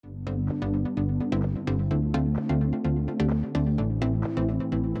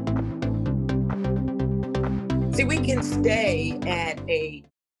See, we can stay at a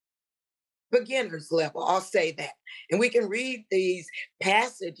beginner's level. I'll say that. And we can read these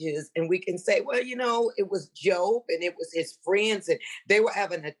passages and we can say, well, it was Job and it was his friends and they were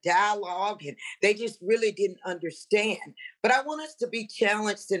having a dialogue and they just really didn't understand. But I want us to be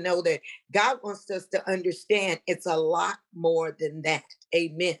challenged to know that God wants us to understand it's a lot more than that.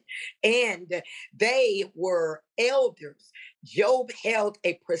 Amen. And they were elders. Job held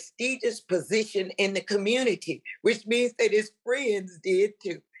a prestigious position in the community, which means that his friends did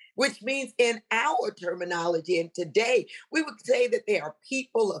too, which means in our terminology and today, we would say that they are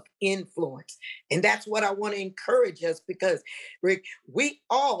people of influence. And that's what I want to encourage us because, Rick, we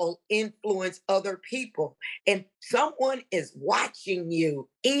all influence other people and someone is watching you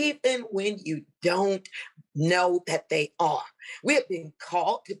even when you don't know that they are. We have been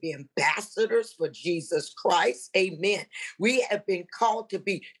called to be ambassadors for Jesus Christ. Amen. We have been called to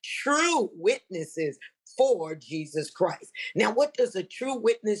be true witnesses for Jesus Christ. Now, what does a true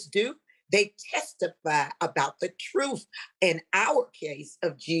witness do? They testify about the truth, in our case,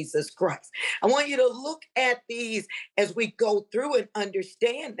 of Jesus Christ. I want you to look at these as we go through and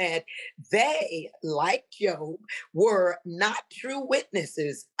understand that they, like Job, were not true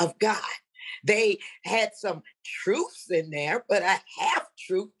witnesses of God. They had some truths in there, but a half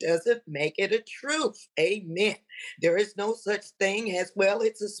truth doesn't make it a truth. Amen. There is no such thing as, well,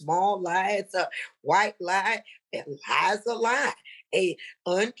 it's a small lie, it's a white lie. A lie's a lie. A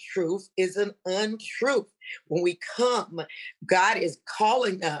untruth is an untruth. When we come, God is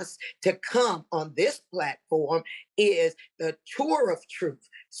calling us to come on this platform is the tour of truth.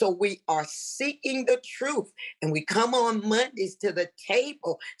 So we are seeking the truth and we come on Mondays to the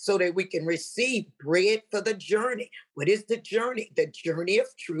table so that we can receive bread for the journey. What is the journey? The journey of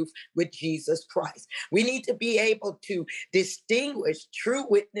truth with Jesus Christ. We need to be able to distinguish true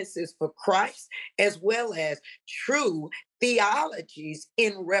witnesses for Christ as well as true theologies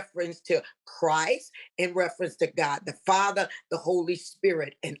in reference to Christ, in reference to God, the Father, the Holy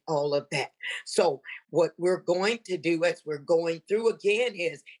Spirit, and all of that. So what we're going to do as we're going through again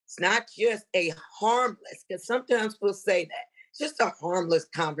is it's not just a harmless, because sometimes we'll say that. It's just a harmless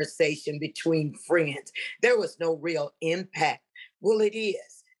conversation between friends. There was no real impact. Well, it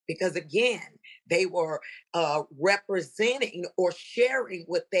is, because again, they were representing or sharing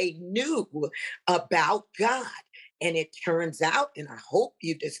what they knew about God. And it turns out, and I hope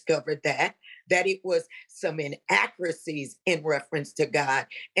you discovered that it was some inaccuracies in reference to God.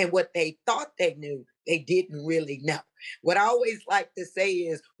 And what they thought they knew, they didn't really know. What I always like to say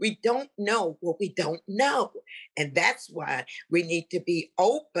is we don't know what we don't know. And that's why we need to be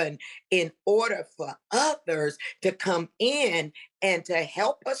open in order for others to come in and to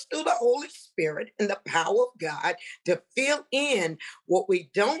help us through the Holy Spirit and the power of God to fill in what we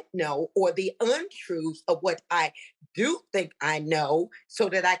don't know or the untruths of what I do think I know so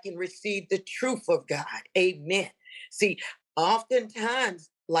that I can receive the truth of God. Amen. See, oftentimes,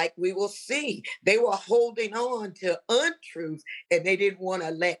 like we will see, they were holding on to untruths and they didn't want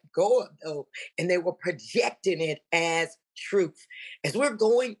to let go of those and they were projecting it as truth. As we're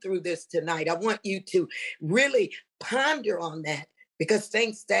going through this tonight, I want you to really ponder on that because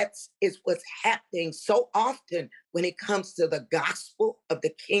things that is what's happening so often when it comes to the gospel of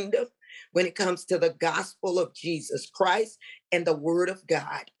the kingdom, when it comes to the gospel of Jesus Christ and the word of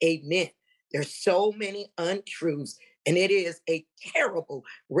God. Amen. There's so many untruths, and it is a terrible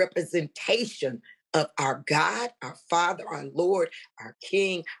representation of our God, our Father, our Lord, our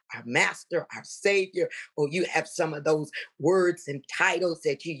King, our Master, our Savior. Or you have some of those words and titles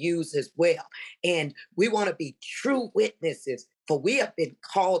that you use as well. And we want to be true witnesses, for we have been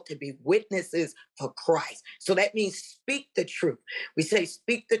called to be witnesses for Christ. So that means speak the truth. We say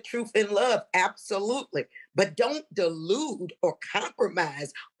speak the truth in love, absolutely. But don't delude or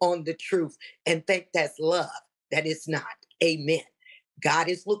compromise on the truth and think that's love. That is not. Amen. God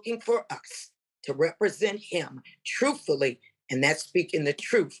is looking for us to represent him truthfully, and that's speaking the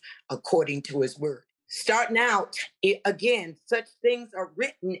truth according to his word. Starting out, again, such things are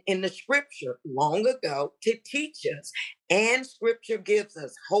written in the scripture long ago to teach us, and scripture gives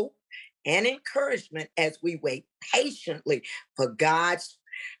us hope and encouragement as we wait patiently for God's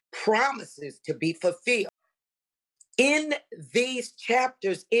promises to be fulfilled. In these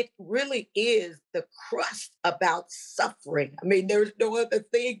chapters, it really is the crust about suffering. I mean, there's no other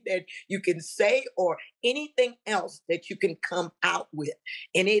thing that you can say or anything else that you can come out with,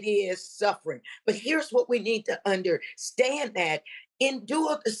 and it is suffering. But here's what we need to understand, that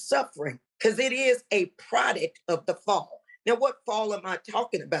endure the suffering because it is a product of the fall. Now, what fall am I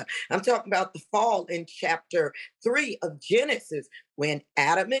talking about? I'm talking about the fall in chapter 3 of Genesis when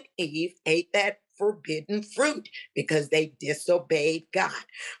Adam and Eve ate that forbidden fruit because they disobeyed God.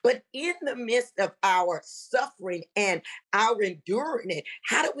 But in the midst of our suffering and our enduring it,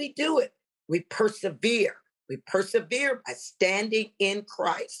 how do we do it? We persevere. We persevere by standing in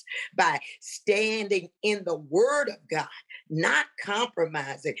Christ, by standing in the Word of God, not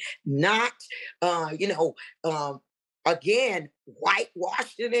compromising, not, uh, you know, um, again,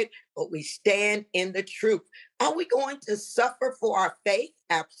 whitewashing it, but we stand in the truth. Are we going to suffer for our faith?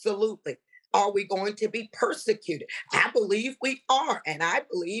 Absolutely. Are we going to be persecuted? I believe we are, and I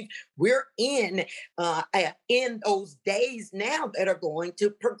believe we're in those days now that are going to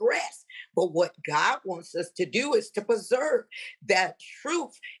progress. But what God wants us to do is to preserve that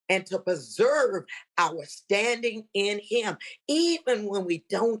truth and to preserve our standing in Him, even when we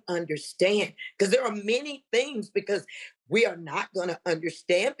don't understand. Because there are many things, because we are not going to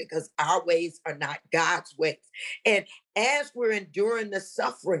understand because our ways are not God's ways. And as we're enduring the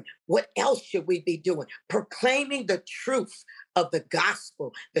suffering, what else should we be doing? Proclaiming the truth of the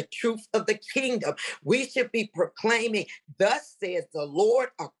gospel, the truth of the kingdom. We should be proclaiming, thus says the Lord,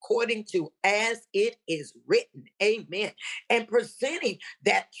 according to as it is written. Amen. And presenting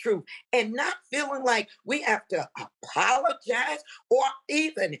that truth and not feeling like we have to apologize or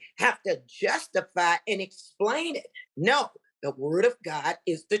even have to justify and explain it. No, the word of God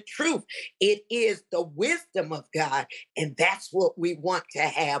is the truth. It is the wisdom of God. And that's what we want to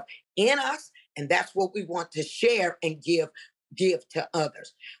have in us. And that's what we want to share and give to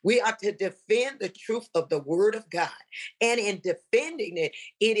others. We are to defend the truth of the word of God. And in defending it,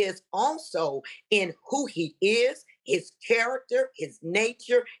 it is also in who He is, His character, His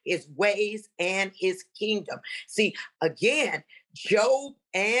nature, His ways, and His kingdom. See, again, Job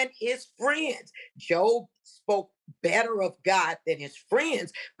and his friends. Job spoke better of God than his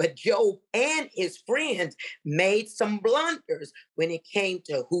friends, but Job and his friends made some blunders when it came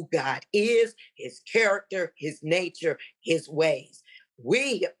to who God is, His character, His nature, His ways.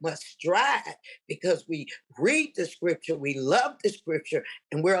 We must strive because we read the scripture, we love the scripture,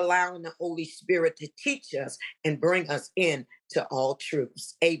 and we're allowing the Holy Spirit to teach us and bring us in to all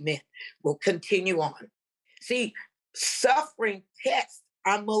truths. Amen. We'll continue on. See, suffering tests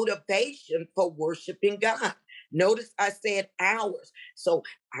our motivation for worshiping God. Notice I said ours. So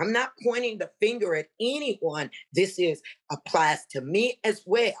I'm not pointing the finger at anyone. This is applies to me as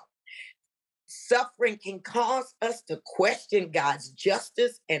well. Suffering can cause us to question God's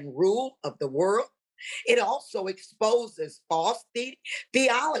justice and rule of the world. It also exposes false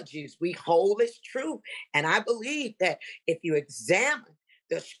theologies we hold as true. And I believe that if you examine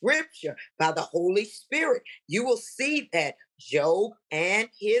the scripture by the Holy Spirit, you will see that Job and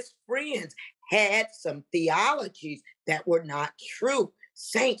his friends had some theologies that were not true.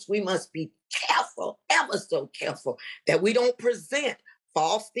 Saints, we must be careful, ever so careful, that we don't present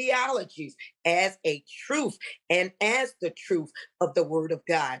false theologies as a truth and as the truth of the word of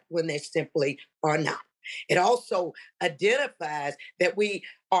God when they simply are not. It also identifies that we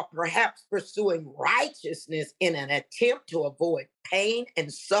are perhaps pursuing righteousness in an attempt to avoid pain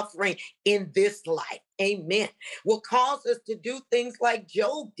and suffering in this life. Amen. Will cause us to do things like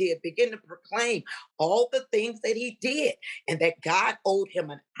Job did, begin to proclaim all the things that he did, and that God owed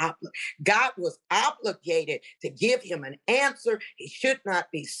him God was obligated to give him an answer. He should not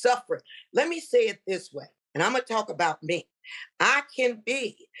be suffering. Let me say it this way, and I'm going to talk about me. I can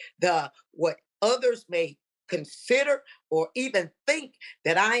be the what others may consider or even think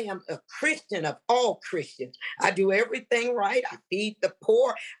that I am a Christian of all Christians. I do everything right. I feed the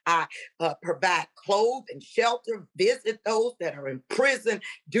poor. I provide clothes and shelter, visit those that are in prison,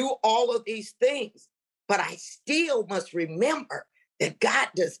 do all of these things. But I still must remember that God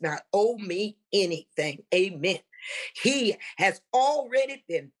does not owe me anything. Amen. He has already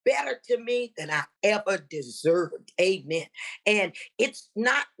been better to me than I ever deserved. Amen. And it's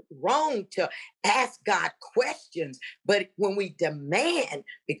not wrong to ask God questions, but when we demand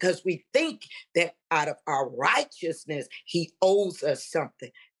because we think that out of our righteousness, He owes us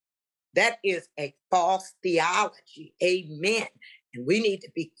something, that is a false theology. Amen. And we need to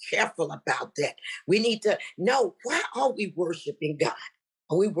be careful about that. We need to know, why are we worshiping God?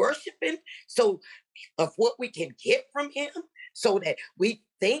 Are we worshiping so of what we can get from Him? So that we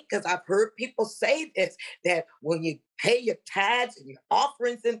think, because I've heard people say this, that when you pay your tithes and your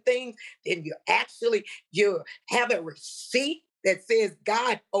offerings and things, then you have a receipt that says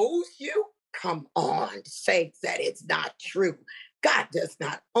God owes you. Come on, say that it's not true. God does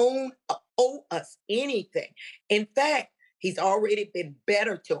not owe us anything. In fact, He's already been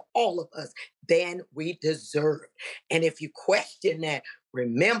better to all of us than we deserve. And if you question that,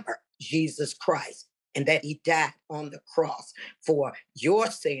 remember Jesus Christ and that He died on the cross for your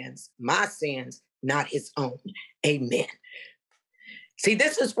sins, my sins, not his own. Amen. See,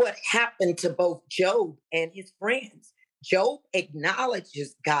 this is what happened to both Job and his friends. Job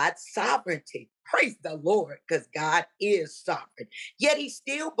acknowledges God's sovereignty. Praise the Lord, because God is sovereign. Yet he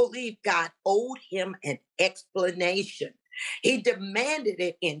still believed God owed him an explanation. He demanded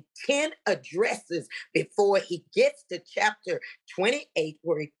it in 10 addresses before he gets to chapter 28,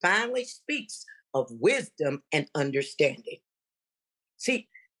 where he finally speaks of wisdom and understanding. See,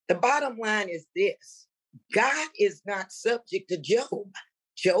 the bottom line is this: God is not subject to Job.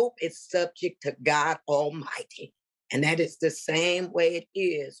 Job is subject to God Almighty. And that is the same way it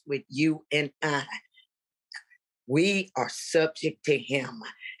is with you and I. We are subject to him.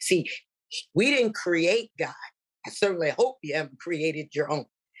 See, we didn't create God. I certainly hope you haven't created your own.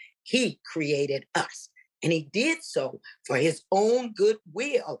 He created us, and he did so for his own good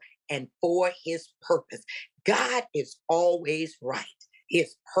will and for his purpose. God is always right. He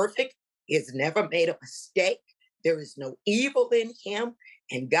is perfect. He has never made a mistake. There is no evil in him,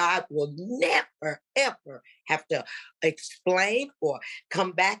 and God will never, ever have to explain or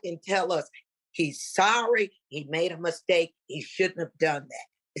come back and tell us he's sorry, he made a mistake, he shouldn't have done that.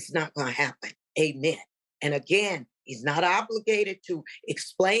 It's not going to happen. Amen. And again, he's not obligated to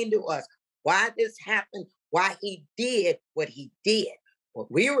explain to us why this happened, why he did what he did.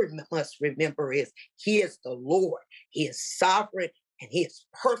 What we must remember is he is the Lord. He is sovereign and he is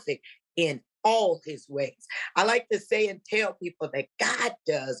perfect in all his ways. I like to say and tell people that God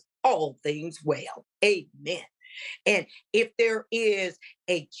does all things well. Amen. And if there is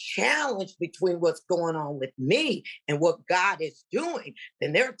a challenge between what's going on with me and what God is doing,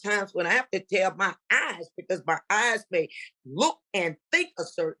 then there are times when I have to tell my eyes, because my eyes may look and think a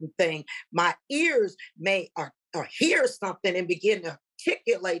certain thing. My ears may or hear something and begin to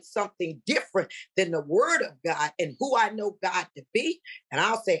articulate something different than the word of God and who I know God to be. And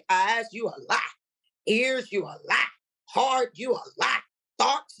I'll say, eyes, you a lie. Ears, you a lie. Heart, you a lie.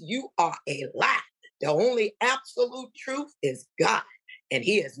 Thoughts, you are a lie. The only absolute truth is God, and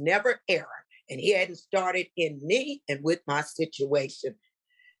he has never erred, and he hadn't started in me and with my situation.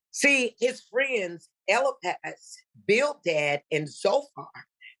 See, his friends, Eliphaz, Bildad, and Zophar,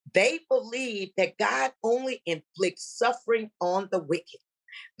 they believed that God only inflicts suffering on the wicked.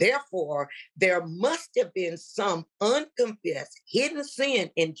 Therefore, there must have been some unconfessed hidden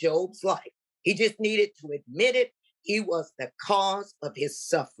sin in Job's life. He just needed to admit it. He was the cause of his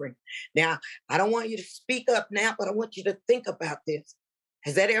suffering. Now, I don't want you to speak up now, but I want you to think about this.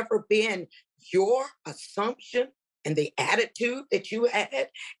 Has that ever been your assumption and the attitude that you had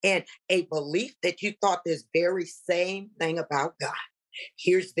and a belief that you thought this very same thing about God?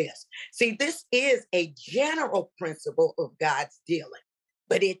 Here's this. See, this is a general principle of God's dealing,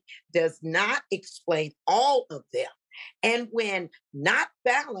 but it does not explain all of them. And when not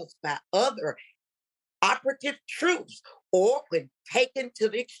balanced by other operative truths, or when taken to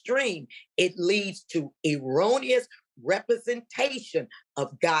the extreme, it leads to erroneous representation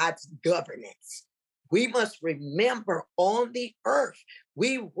of God's governance. We must remember on the earth,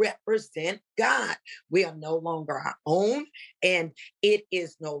 we represent God. We are no longer our own, and it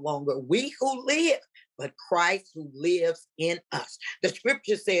is no longer we who live, but Christ who lives in us. The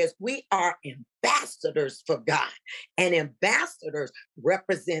scripture says we are ambassadors for God, and ambassadors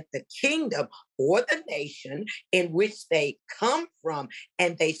represent the kingdom or the nation in which they come from,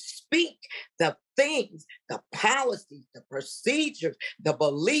 and they speak the things, the policies, the procedures, the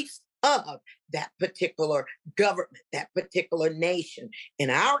beliefs of that particular government, that particular nation.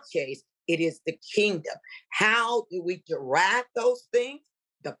 In our case, it is the kingdom. How do we derive those things?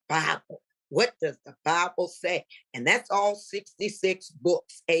 The Bible. What does the Bible say? And that's all 66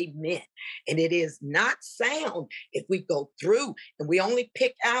 books. Amen. And it is not sound if we go through and we only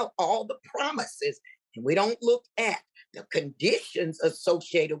pick out all the promises and we don't look at the conditions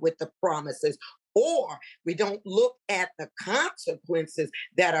associated with the promises, or we don't look at the consequences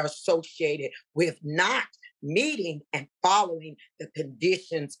that are associated with not meeting and following the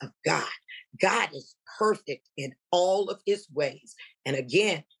conditions of God. God is perfect in all of his ways. And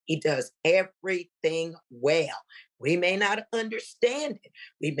again, he does everything well. We may not understand it.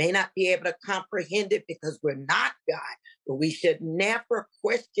 We may not be able to comprehend it because we're not God, but we should never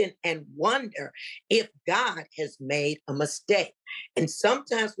question and wonder if God has made a mistake. And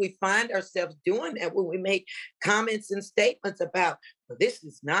sometimes we find ourselves doing that when we make comments and statements about, well, this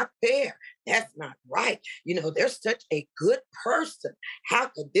is not fair. That's not right. You know, they're such a good person.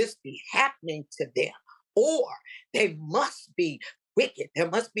 How could this be happening to them? Or they must be wicked. There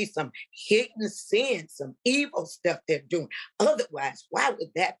must be some hidden sin, some evil stuff they're doing. Otherwise, why would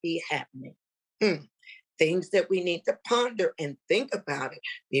that be happening? Hmm. things that we need to ponder and think about it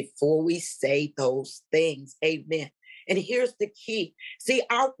before we say those things. Amen. And here's the key. See,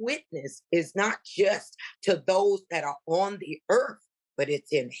 our witness is not just to those that are on the earth, but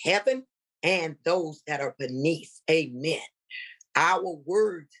it's in heaven and those that are beneath. Amen. Our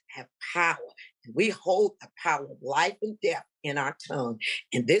words have power. And we hold the power of life and death in our tongue.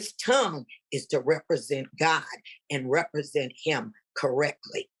 And this tongue is to represent God and represent Him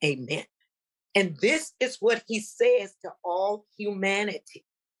correctly. Amen. And this is what He says to all humanity,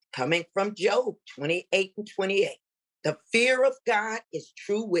 coming from Job 28 and 28. The fear of God is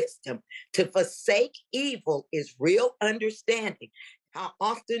true wisdom. To forsake evil is real understanding. How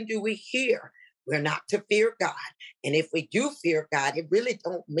often do we hear we're not to fear God? And if we do fear God, it really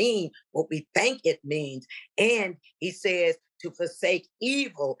don't mean what we think it means. And He says to forsake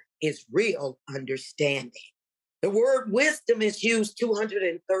evil is real understanding. The word wisdom is used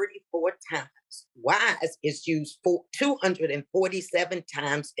 234 times. Wise is used 247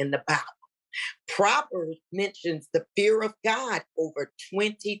 times in the Bible. Proverbs mentions the fear of God over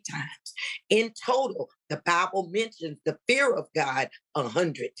 20 times. In total, the Bible mentions the fear of God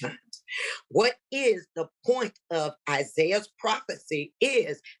 100 times. What is the point of Isaiah's prophecy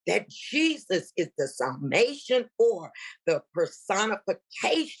is that Jesus is the summation or the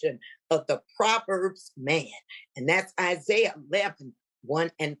personification of the Proverbs man. And that's Isaiah 11,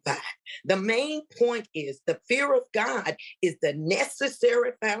 1 and 5. The main point is the fear of God is the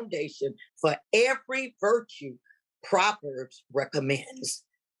necessary foundation for every virtue Proverbs recommends.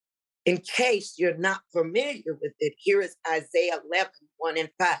 In case you're not familiar with it, here is Isaiah 11, 1 and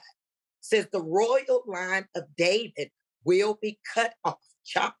 5. It says the royal line of David will be cut off,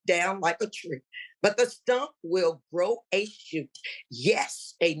 chopped down like a tree, but the stump will grow a shoot.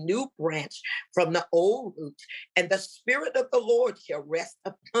 Yes, a new branch from the old root, and the Spirit of the Lord shall rest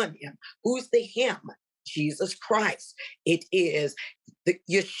upon him. Who's the him? Jesus Christ. It is the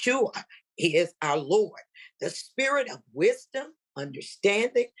Yeshua. He is our Lord. The Spirit of wisdom,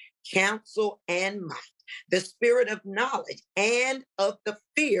 understanding, counsel, and might. The Spirit of knowledge and of the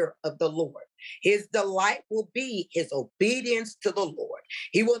fear of the Lord. His delight will be his obedience to the Lord.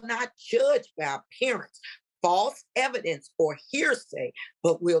 He will not judge by appearance, false evidence, or hearsay,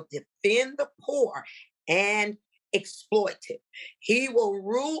 but will defend the poor and exploited. He will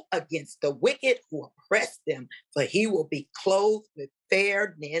rule against the wicked who oppress them, for he will be clothed with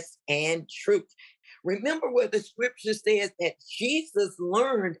fairness and truth. Remember where the scripture says that Jesus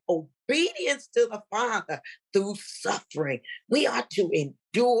learned obedience to the Father through suffering. We are to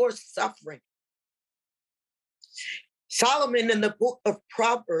endure suffering. Solomon in the book of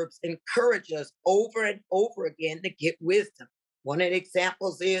Proverbs encourages us over and over again to get wisdom. One of the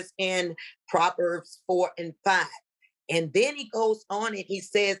examples is in Proverbs 4 and 5. And then he goes on and he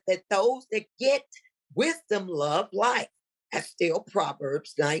says that those that get wisdom love life. That's still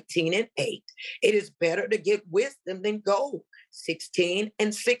Proverbs 19 and 8. It is better to get wisdom than gold. 16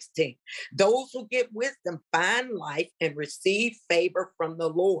 and 16. Those who get wisdom find life and receive favor from the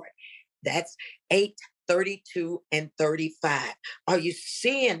Lord. That's 8, 32 and 35. Are you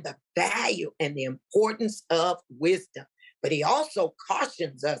seeing the value and the importance of wisdom? But he also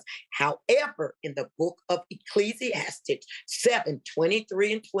cautions us, however, in the book of Ecclesiastes 7,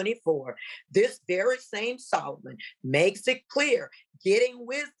 23 and 24, this very same Solomon makes it clear getting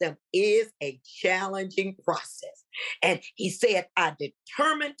wisdom is a challenging process. And he said, I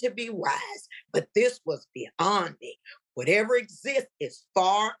determined to be wise, but this was beyond me. Whatever exists is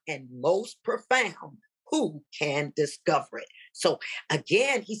far and most profound. Who can discover it? So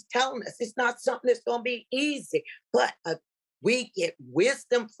again, he's telling us it's not something that's going to be easy, but we get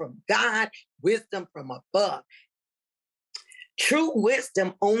wisdom from God, wisdom from above. True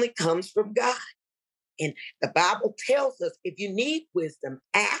wisdom only comes from God. And the Bible tells us if you need wisdom,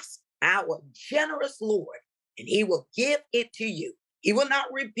 ask our generous Lord, and he will give it to you. He will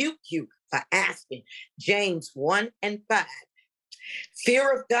not rebuke you for asking. James 1 and 5.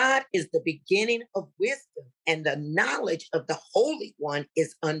 Fear of God is the beginning of wisdom, and the knowledge of the Holy One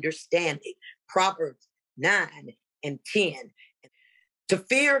is understanding. Proverbs 9 and 10. To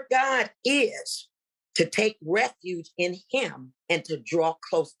fear God is to take refuge in him and to draw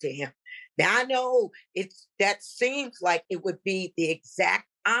close to him. Now I know that seems like it would be the exact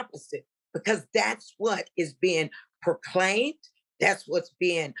opposite, because that's what is being proclaimed. That's what's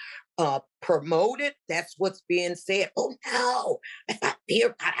being promoted. That's what's being said. Oh no, if I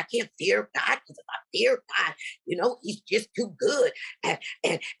fear God, I can't fear God, because if I fear God, he's just too good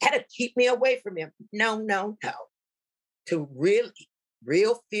and that'll keep me away from him. No, no, no. To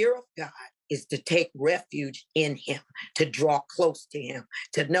real fear of God is to take refuge in him, to draw close to him,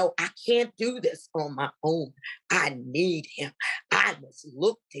 to know I can't do this on my own. I need him. I must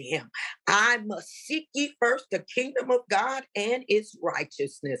look to him. I must seek ye first the kingdom of God and its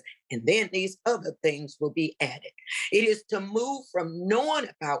righteousness, and then these other things will be added. It is to move from knowing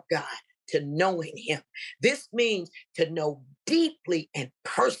about God to knowing him. This means to know deeply and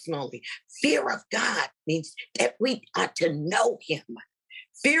personally. Fear of God means that we are to know him.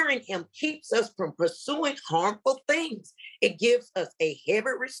 Fearing him keeps us from pursuing harmful things. It gives us a heavy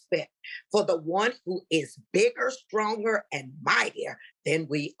respect for the one who is bigger, stronger, and mightier than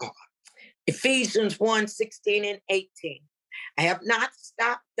we are. Ephesians 1:16 and 18. I have not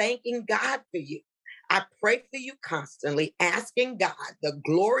stopped thanking God for you. I pray for you constantly, asking God, the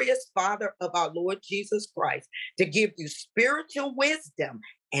glorious Father of our Lord Jesus Christ, to give you spiritual wisdom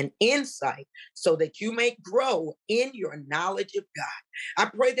and insight so that you may grow in your knowledge of God. I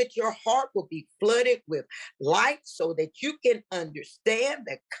pray that your heart will be flooded with light so that you can understand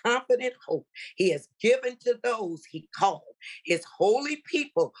the confident hope he has given to those he called, his holy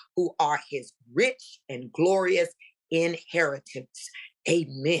people who are his rich and glorious inheritance.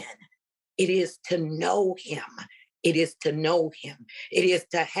 Amen. It is to know him. It is to know him. It is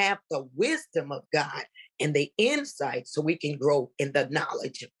to have the wisdom of God and the insight so we can grow in the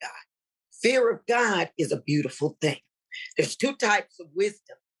knowledge of God. Fear of God is a beautiful thing. There's two types of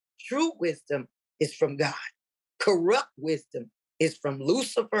wisdom. True wisdom is from God. Corrupt wisdom is from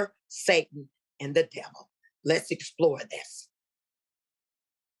Lucifer, Satan, and the devil. Let's explore this.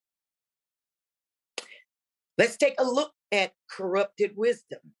 Let's take a look at corrupted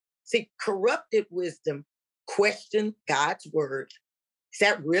wisdom. See, corrupted wisdom questions God's word. Is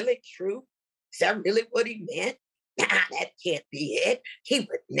that really true? Is that really what he meant? Nah, that can't be it. He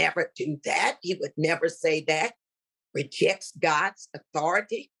would never do that. He would never say that. Rejects God's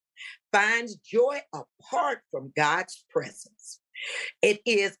authority. Finds joy apart from God's presence. It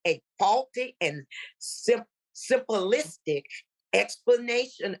is a faulty and simplistic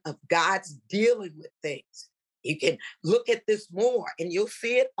explanation of God's dealing with things. You can look at this more and you'll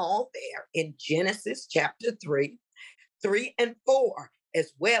see it all there in Genesis chapter 3, 3 and 4,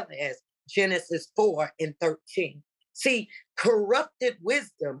 as well as Genesis 4 and 13. See, corrupted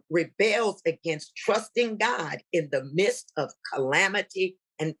wisdom rebels against trusting God in the midst of calamity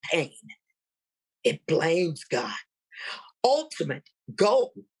and pain. It blames God. Ultimate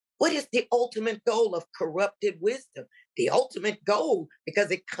goal. What is the ultimate goal of corrupted wisdom? The ultimate goal,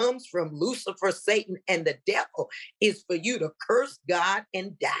 because it comes from Lucifer, Satan, and the devil, is for you to curse God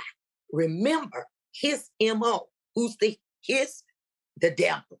and die. Remember his MO. Who's his? The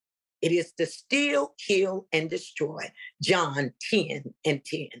devil. It is to steal, kill, and destroy. John 10 and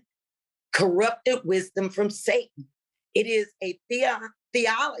 10. Corrupted wisdom from Satan. It is a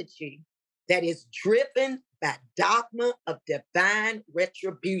theology that is driven by dogma of divine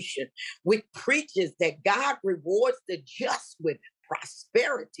retribution, which preaches that God rewards the just with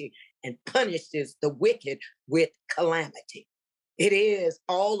prosperity and punishes the wicked with calamity. It is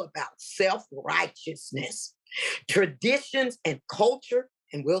all about self-righteousness, traditions, and culture.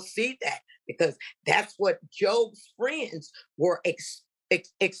 And we'll see that because that's what Job's friends were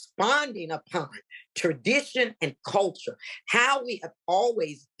expounding upon: tradition and culture, how we have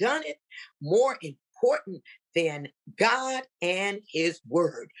always done it, more important than God and his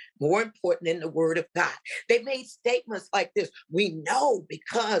word, more important than the word of God. They made statements like this: we know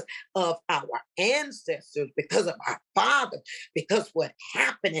because of our ancestors, because of our fathers, because what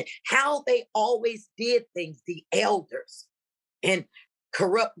happened and how they always did things, the elders. And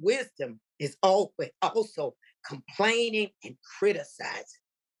corrupt wisdom is always also complaining and criticizing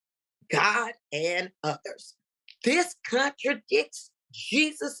God and others. This contradicts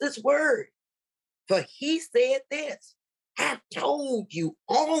Jesus's word. For he said this: I've told you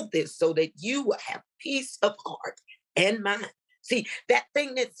all this so that you will have peace of heart and mind. See, that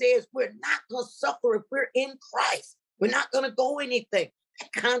thing that says we're not going to suffer if we're in Christ, we're not going to go anything,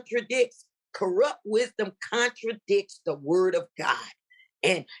 that contradicts. Corrupt wisdom contradicts the word of God.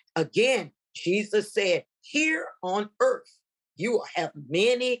 And again, Jesus said, here on earth, you will have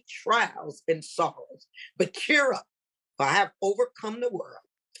many trials and sorrows, but cheer up, for I have overcome the world.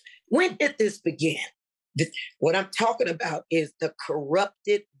 When did this begin? What I'm talking about is the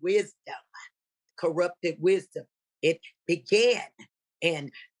corrupted wisdom. Corrupted wisdom. It began,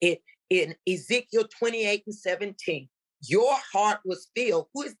 and it in Ezekiel 28 and 17. Your heart was filled.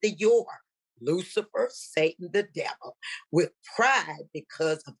 Who is the your? Lucifer, Satan, the devil, with pride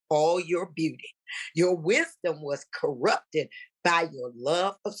because of all your beauty. Your wisdom was corrupted by your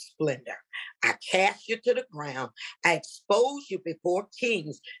love of splendor. I cast you to the ground. I expose you before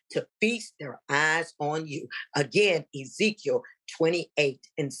kings to feast their eyes on you. Again, Ezekiel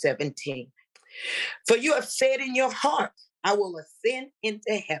 28:17. For you have said in your heart, I will ascend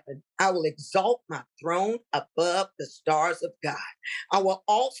into heaven. I will exalt my throne above the stars of God. I will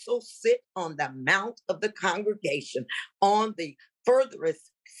also sit on the mount of the congregation on the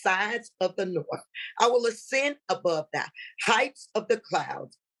furthest sides of the north. I will ascend above the heights of the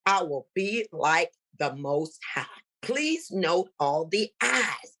clouds. I will be like the Most High. Please note all the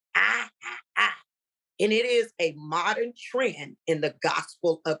eyes. I. And it is a modern trend in the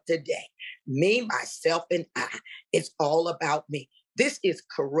gospel of today. Me, myself, and I. It's all about me. This is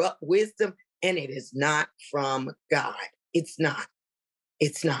corrupt wisdom, and it is not from God. It's not.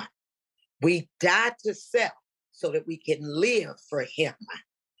 It's not. We die to self so that we can live for Him.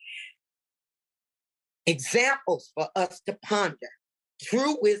 Examples for us to ponder.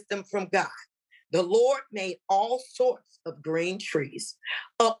 True wisdom from God. The Lord made all sorts of green trees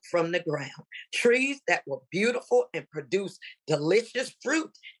up from the ground, trees that were beautiful and produced delicious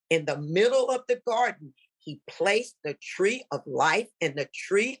fruit. In the middle of the garden, He placed the tree of life and the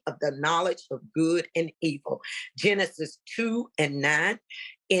tree of the knowledge of good and evil. Genesis 2:9,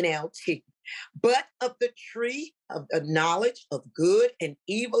 NLT. But of the tree of the knowledge of good and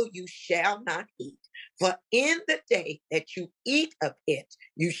evil you shall not eat. For in the day that you eat of it,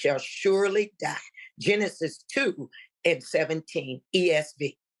 you shall surely die. Genesis 2:17,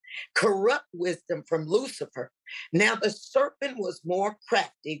 ESV. Corrupt wisdom from Lucifer. Now the serpent was more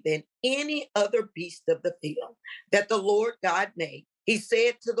crafty than any other beast of the field that the Lord God made. He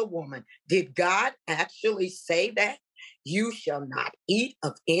said to the woman, did God actually say that? You shall not eat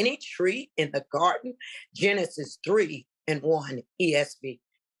of any tree in the garden. Genesis 3:1, ESV.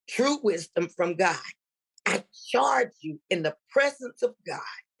 True wisdom from God. I charge you in the presence of God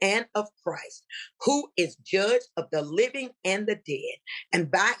and of Christ, who is judge of the living and the dead,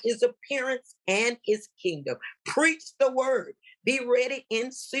 and by His appearance and His kingdom. Preach the word. Be ready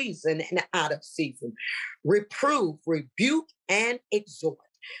in season and out of season. Reprove, rebuke, and exhort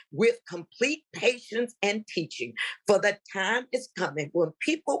with complete patience and teaching. For the time is coming when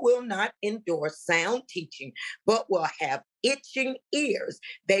people will not endure sound teaching, but will have itching ears.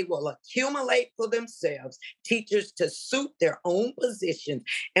 They will accumulate for themselves teachers to suit their own positions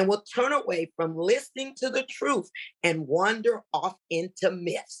and will turn away from listening to the truth and wander off into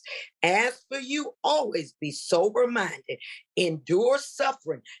myths. As for you, always be sober minded, endure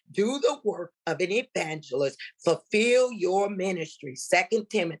suffering, do the work of an evangelist, fulfill your ministry. 2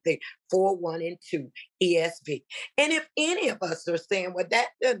 Timothy 4:1-2, ESV. And if any of us are saying, well, that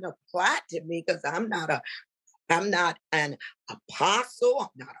doesn't apply to me because I'm not an apostle, I'm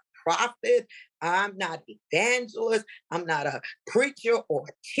not a prophet, I'm not evangelist, I'm not a preacher or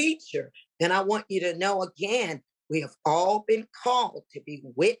a teacher, then I want you to know again, we have all been called to be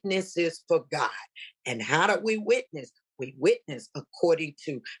witnesses for God. And how do we witness? We witness according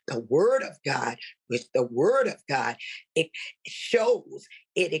to the word of God, which the word of God, it shows,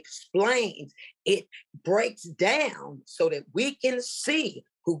 it explains, it breaks down so that we can see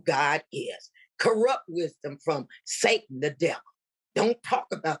who God is. Corrupt wisdom from Satan, the devil. Don't talk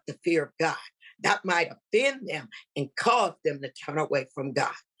about the fear of God. That might offend them and cause them to turn away from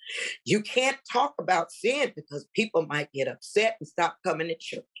God. You can't talk about sin because people might get upset and stop coming to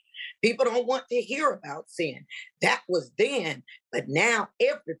church. People don't want to hear about sin. That was then, but now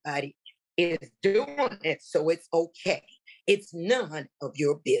everybody is doing it, so it's okay. It's none of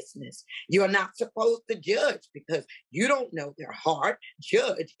your business. You're not supposed to judge because you don't know their heart.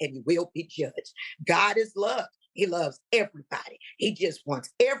 Judge and you will be judged. God is love. He loves everybody. He just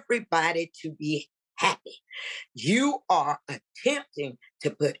wants everybody to be happy. You are attempting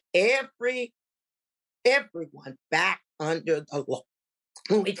to put everyone back under the law.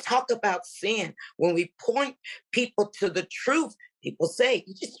 When we talk about sin, when we point people to the truth, people say,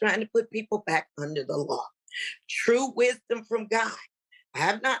 you're just trying to put people back under the law. True wisdom from God. I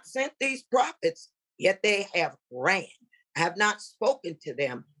have not sent these prophets, yet they have ran. I have not spoken to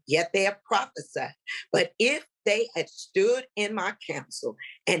them, yet they have prophesied. But if they had stood in my counsel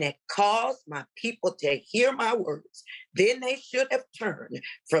and had caused my people to hear my words, then they should have turned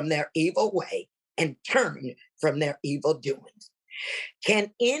from their evil way and turned from their evil doings.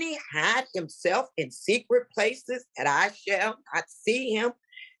 Can any hide himself in secret places that I shall not see him?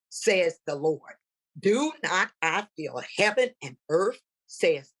 Says the Lord. Do not I feel heaven and earth?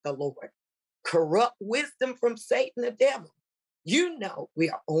 Says the Lord. Corrupt wisdom from Satan the devil. You know we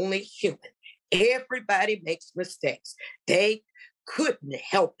are only human Everybody makes mistakes. They couldn't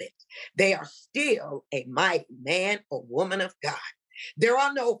help it. They are still a mighty man or woman of God. There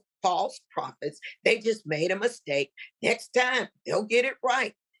are no false prophets. They just made a mistake. Next time, they'll get it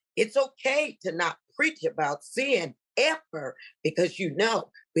right. It's okay to not preach about sin ever because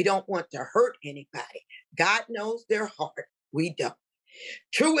we don't want to hurt anybody. God knows their heart. We don't.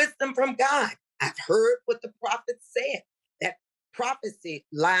 True wisdom from God. I've heard what the prophet said. That prophecy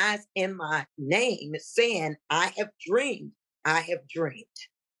lies in my name, saying, I have dreamed. I have dreamed.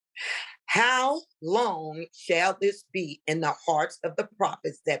 How long shall this be in the hearts of the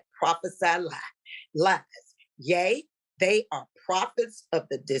prophets that prophesy lies? Yea, they are prophets of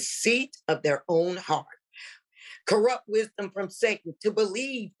the deceit of their own heart. Corrupt wisdom from Satan to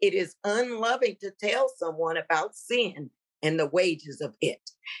believe it is unloving to tell someone about sin and the wages of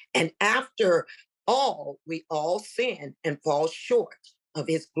it. And after all, we all sin and fall short of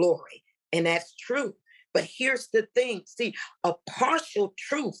his glory. And that's true. But here's the thing. See, a partial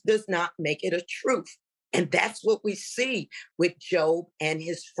truth does not make it a truth. And that's what we see with Job and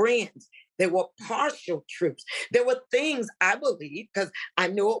his friends. There were partial truths. There were things I believe, because I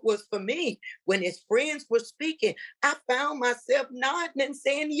know it was for me. When his friends were speaking, I found myself nodding and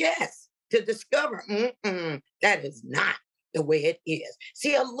saying yes to discover that is not the way it is.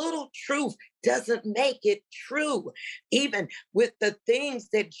 See, a little truth doesn't make it true. Even with the things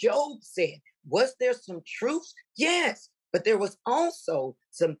that Job said, was there some truth? Yes, but there was also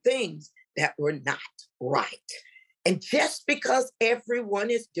some things that were not right. And just because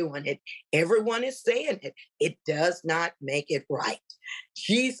everyone is doing it, everyone is saying it, it does not make it right.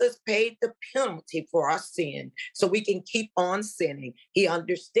 Jesus paid the penalty for our sin so we can keep on sinning. He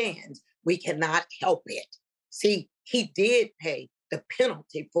understands we cannot help it. See, he did pay the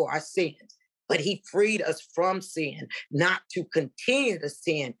penalty for our sins, but he freed us from sin, not to continue to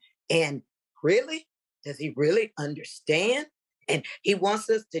sin. And really, does he really understand? And he wants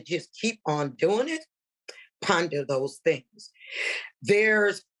us to just keep on doing it? Ponder those things.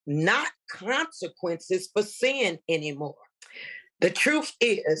 There's not consequences for sin anymore. The truth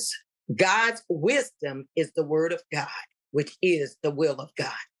is, God's wisdom is the word of God, which is the will of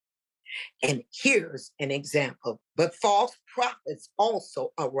God. And here's an example. But false prophets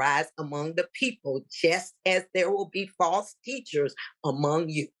also arise among the people, just as there will be false teachers among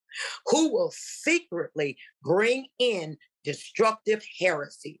you, who will secretly bring in destructive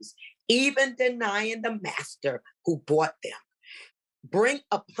heresies, even denying the master who bought them. Bring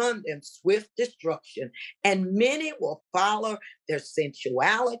upon them swift destruction, and many will follow their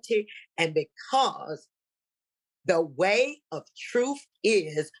sensuality. And because the way of truth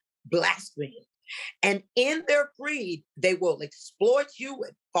is blasphemy, and in their greed, they will exploit you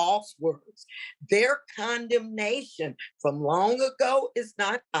with false words. Their condemnation from long ago is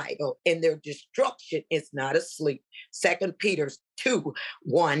not idle, and their destruction is not asleep. 2 Peter 2,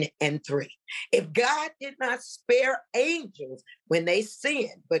 1 and 3. If God did not spare angels when they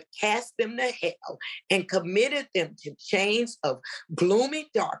sinned, but cast them to hell and committed them to chains of gloomy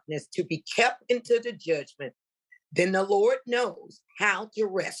darkness to be kept into the judgment, then the Lord knows how to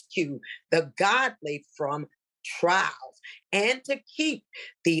rescue the godly from trials and to keep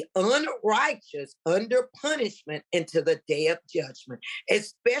the unrighteous under punishment until the day of judgment,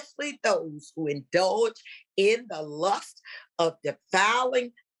 especially those who indulge in the lust of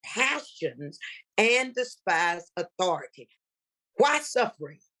defiling passions and despise authority. Why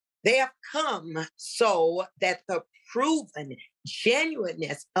suffering? They have come so that the proven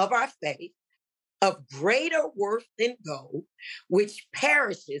genuineness of our faith, of greater worth than gold, which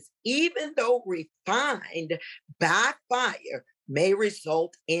perishes even though refined by fire, may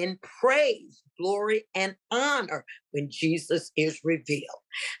result in praise, glory, and honor when Jesus is revealed.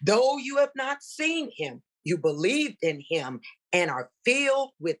 Though you have not seen him, you believed in him and are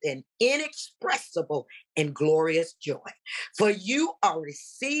filled with an inexpressible and glorious joy. For you are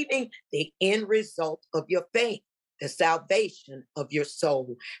receiving the end result of your faith, the salvation of your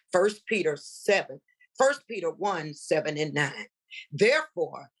soul. 1 Peter 1 7 and 9.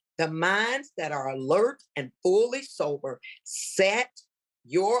 Therefore, the minds that are alert and fully sober, set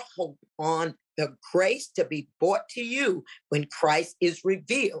your hope on the grace to be brought to you when Christ is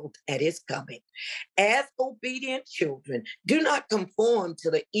revealed at his coming. As obedient children, do not conform to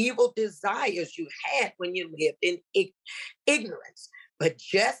the evil desires you had when you lived in ignorance, but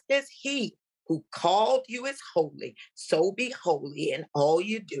just as he who called you is holy, so be holy in all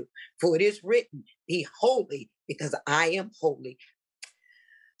you do. For it is written, be holy because I am holy.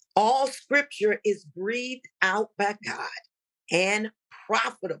 All scripture is breathed out by God and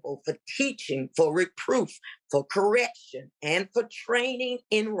profitable for teaching, for reproof, for correction, and for training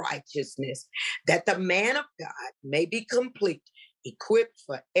in righteousness, that the man of God may be complete, equipped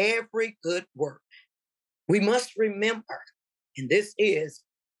for every good work. We must remember, and this is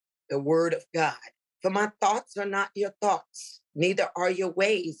the word of God, for my thoughts are not your thoughts, neither are your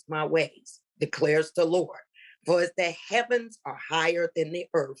ways my ways, declares the Lord. For as the heavens are higher than the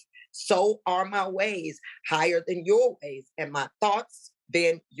earth, so are my ways higher than your ways, and my thoughts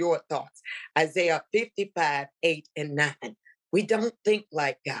than your thoughts. Isaiah 55, 8 and 9. We don't think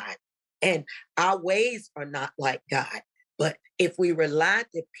like God, and our ways are not like God. But if we rely,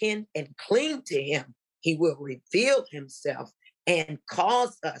 depend, and cling to him, he will reveal himself and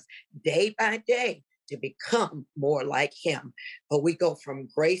cause us day by day to become more like him. But we go from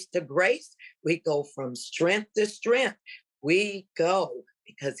grace to grace. We go from strength to strength. We go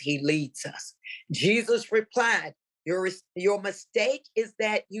because he leads us. Jesus replied, your mistake is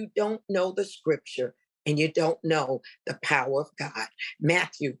that you don't know the scripture and you don't know the power of God.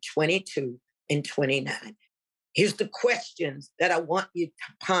 Matthew 22 and 29. Here's the questions that I want you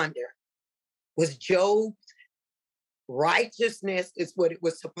to ponder. Was Job's righteousness is what it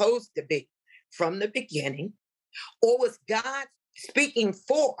was supposed to be from the beginning? Or was God speaking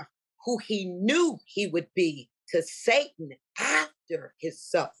for who he knew he would be to Satan after his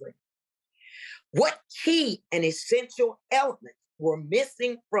suffering? What key and essential elements were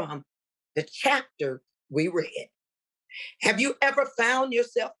missing from the chapter we read? Have you ever found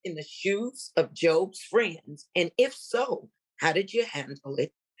yourself in the shoes of Job's friends? And if so, how did you handle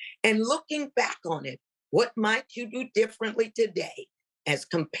it? And looking back on it, what might you do differently today as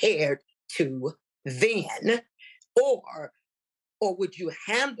compared to then? Or, or would you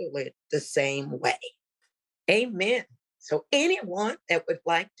handle it the same way? Amen. So anyone that would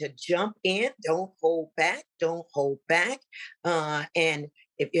like to jump in, don't hold back, don't hold back. And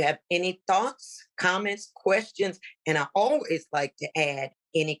if you have any thoughts, comments, questions, and I always like to add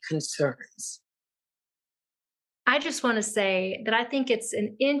any concerns. I just want to say that I think it's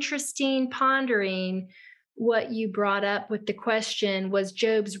an interesting pondering what you brought up with the question, was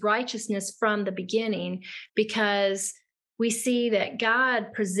Job's righteousness from the beginning? Because we see that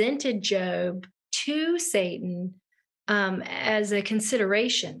God presented Job to Satan as a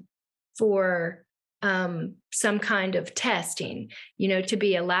consideration for some kind of testing, to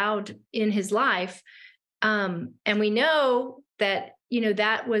be allowed in his life. And we know that,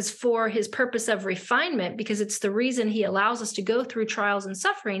 that was for his purpose of refinement, because it's the reason he allows us to go through trials and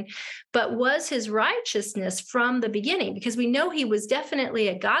suffering. But was his righteousness from the beginning? Because we know he was definitely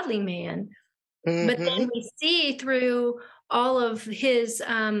a godly man. But then we see through all of his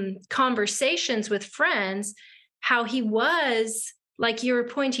conversations with friends how he was, like you were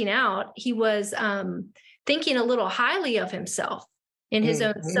pointing out, he was thinking a little highly of himself in his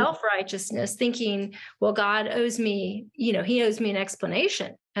own self-righteousness, thinking, well, God owes me, he owes me an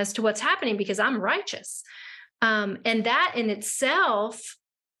explanation as to what's happening because I'm righteous. And that in itself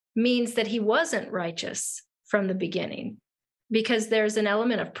means that he wasn't righteous from the beginning, because there's an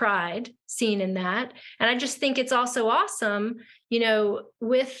element of pride seen in that. And I just think it's also awesome,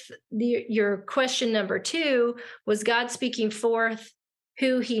 with your question number 2, was God speaking forth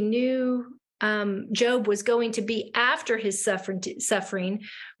who he knew Job was going to be after his suffering,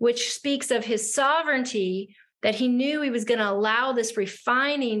 which speaks of his sovereignty, that he knew he was going to allow this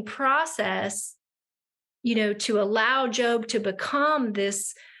refining process, to allow Job to become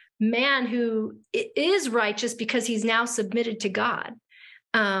this man who is righteous because he's now submitted to God,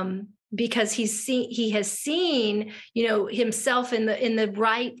 because he has seen, himself in the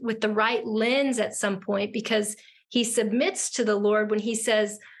right, with the right lens at some point, because he submits to the Lord when he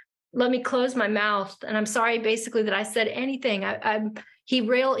says, let me close my mouth, and I'm sorry basically that I said anything. He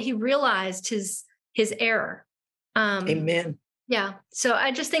realized his error. Amen. Yeah. So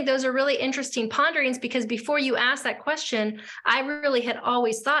I just think those are really interesting ponderings, because before you asked that question, I really had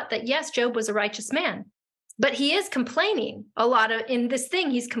always thought that, yes, Job was a righteous man, but he is complaining a lot in this thing.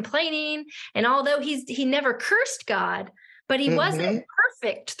 He's complaining. And although he never cursed God, but he wasn't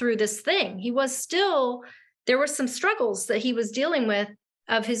perfect through this thing. He was still, there were some struggles that he was dealing with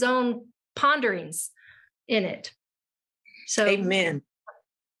of his own ponderings in it. So, Amen.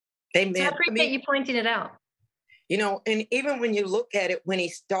 Amen. So I appreciate you pointing it out. And even when you look at it, when he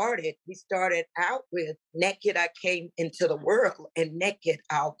started out with naked I came into the world and naked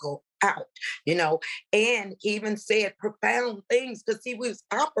I'll go out, and he even said profound things because he was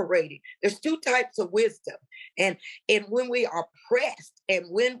operating. There's 2 types of wisdom. And when we are pressed and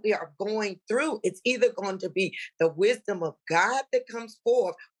when we are going through, it's either going to be the wisdom of God that comes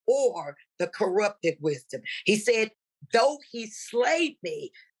forth or the corrupted wisdom. He said, Though he slayed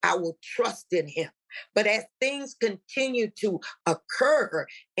me, I will trust in him. But as things continue to occur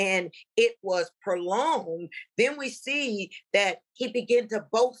and it was prolonged, then we see that he began to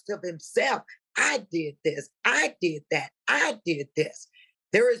boast of himself. I did this, I did that, I did this.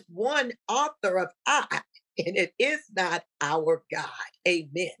 There is one author of I, and it is not our God.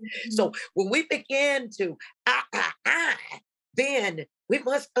 Amen. So Mhm. when we begin to I, then we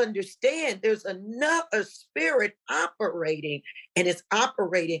must understand there's another spirit operating, and it's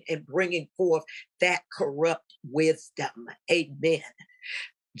operating and bringing forth that corrupt wisdom. Amen.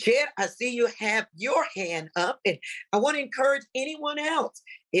 Jed, I see you have your hand up, and I want to encourage anyone else.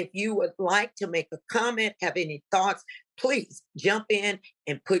 If you would like to make a comment, have any thoughts, please jump in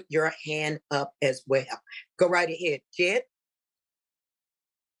and put your hand up as well. Go right ahead, Jed.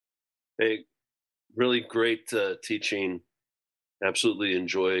 Hey, really great teaching. Absolutely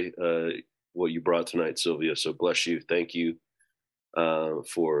enjoy what you brought tonight, Sylvia. So bless you. Thank you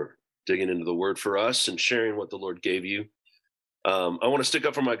for digging into the word for us and sharing what the Lord gave you. I want to stick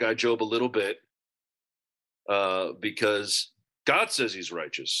up for my guy Job a little bit because God says he's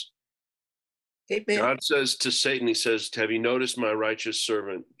righteous. Amen. God says to Satan, he says, have you noticed my righteous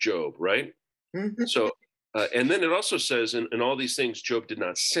servant Job, right? Mhm, So, and then it also says in all these things, Job did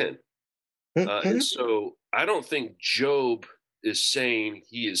not sin. And mhm. so I don't think Job is saying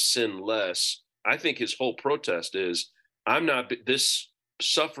he is sinless. I think his whole protest is, this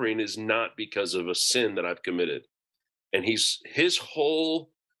suffering is not because of a sin that I've committed. And his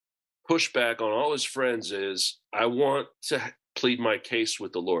whole pushback on all his friends is, I want to plead my case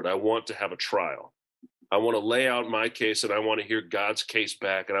with the Lord. I want to have a trial. I want to lay out my case and I want to hear God's case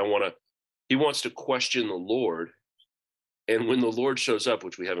back. And he wants to question the Lord. And when the Lord shows up,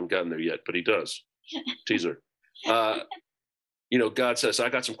 which we haven't gotten there yet, but he does, teaser. God says, I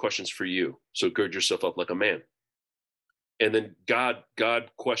got some questions for you. So gird yourself up like a man. And then God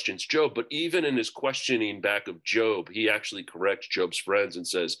questions Job. But even in his questioning back of Job, he actually corrects Job's friends and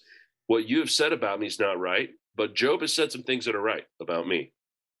says, what you have said about me is not right, but Job has said some things that are right about me,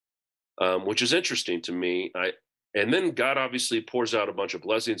 which is interesting to me. And then God obviously pours out a bunch of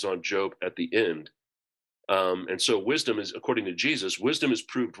blessings on Job at the end. And so wisdom is, according to Jesus, wisdom is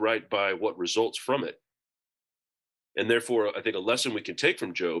proved right by what results from it. And therefore, I think a lesson we can take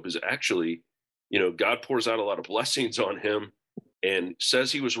from Job is actually, God pours out a lot of blessings on him and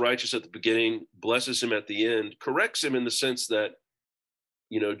says he was righteous at the beginning, blesses him at the end, corrects him in the sense that,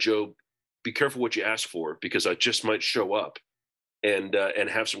 Job, be careful what you ask for because I just might show up and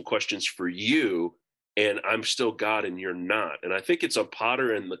have some questions for you, and I'm still God and you're not. And I think it's a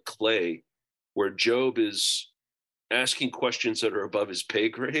potter and the clay where Job is asking questions that are above his pay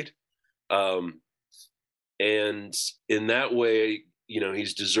grade. And in that way,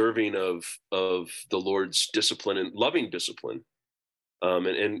 he's deserving of the Lord's discipline and loving discipline. And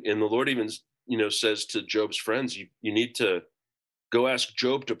the Lord even, says to Job's friends, you need to go ask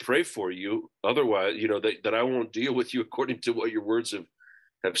Job to pray for you. Otherwise, that I won't deal with you according to what your words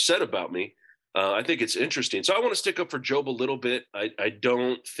have said about me. I think it's interesting. So I want to stick up for Job a little bit. I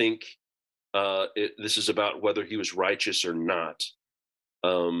don't think this is about whether he was righteous or not.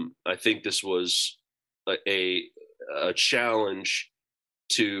 I think this was a challenge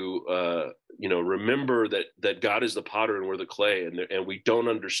to remember that God is the potter and we're the clay, and we don't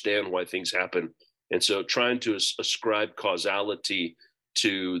understand why things happen. And so trying to ascribe causality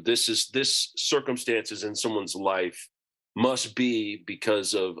to this circumstances in someone's life must be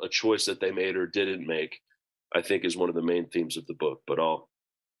because of a choice that they made or didn't make, I think is one of the main themes of the book. But I'll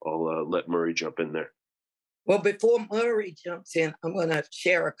let Murray jump in there. Well, before Murray jumps in, I'm going to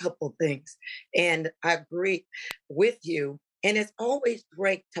share a couple things. And I agree with you. And it's always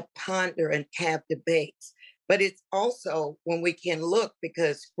great to ponder and have debates. But it's also when we can look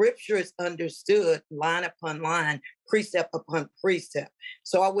because scripture is understood line upon line, precept upon precept.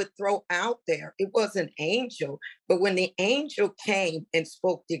 So I would throw out there, it was an angel, but when the angel came and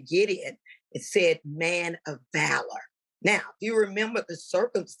spoke to Gideon, it said, man of valor. Now, if you remember the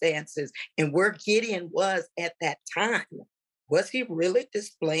circumstances and where Gideon was at that time, was he really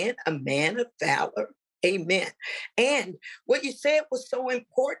displaying a man of valor? Amen. And what you said was so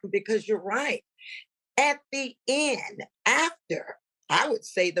important because you're right. At the end, after, I would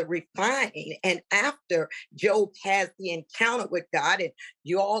say the refining, and after Job has the encounter with God, and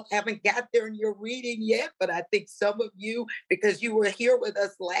you all haven't got there in your reading yet, but I think some of you, because you were here with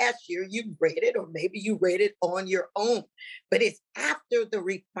us last year, you read it, or maybe you read it on your own. But it's after the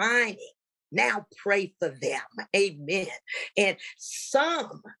refining. Now pray for them. Amen. And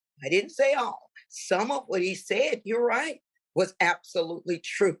some, I didn't say all, some of what he said, you're right, was absolutely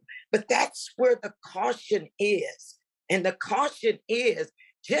true. But that's where the caution is. And the caution is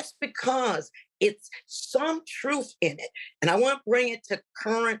just because it's some truth in it, and I want to bring it to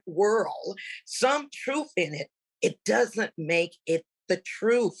current world, some truth in it, it doesn't make it the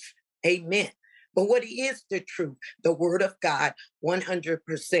truth. Amen. But what is the truth? The word of God,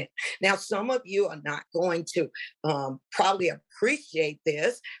 100%. Now, some of you are not going to probably appreciate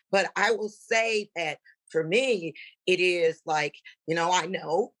this, but I will say that for me, it is like, I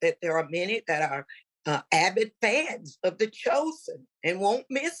know that there are many that are avid fans of The Chosen and won't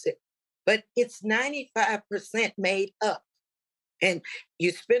miss it, but it's 95% made up. And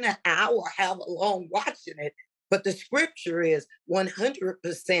you spend an hour, however long, watching it, but the scripture is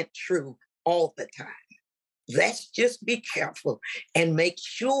 100% true all the time. Let's just be careful and make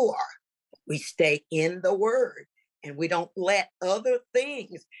sure we stay in the word and we don't let other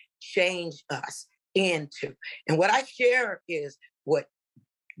things change us into. And what I share is what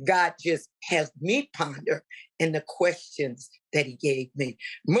God just has me ponder and the questions that he gave me.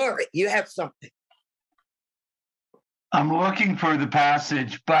 Murray, you have something. I'm looking for the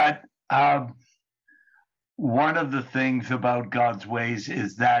passage, but one of the things about God's ways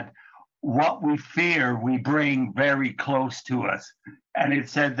is that what we fear, we bring very close to us. And it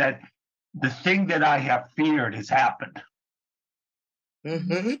said that the thing that I have feared has happened.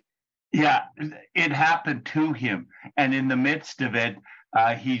 Mm-hmm. Yeah, it happened to him. And in the midst of it,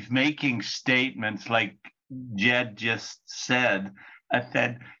 he's making statements like Jed just said. I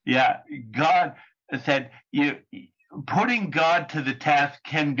said, God said, putting God to the test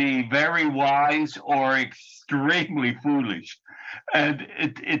can be very wise or extremely foolish. And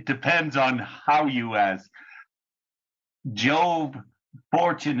it depends on how you ask. Job,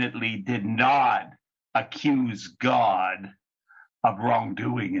 fortunately, did not accuse God of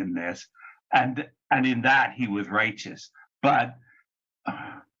wrongdoing in this. And in that, he was righteous. But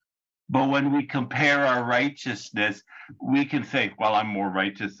when we compare our righteousness, we can say, well, I'm more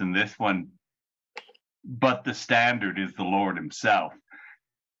righteous than this one. But the standard is the Lord himself.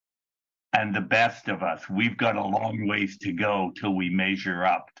 And the best of us, we've got a long ways to go till we measure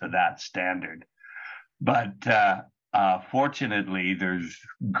up to that standard. But fortunately, there's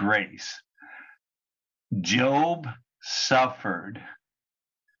grace. Job suffered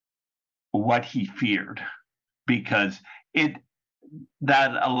what he feared because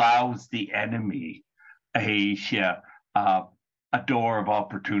that allows the enemy a door of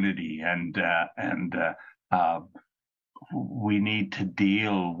opportunity, and we need to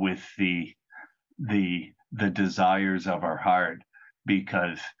deal with the desires of our heart,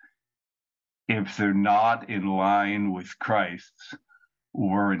 because if they're not in line with Christ's,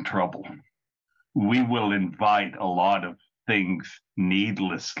 we're in trouble. We will invite a lot of things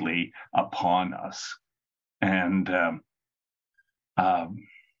needlessly upon us. And I'll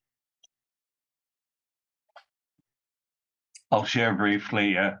share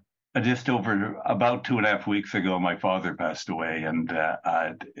briefly. Just over about 2.5 weeks ago, my father passed away, and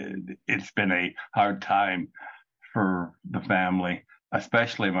it's been a hard time for the family,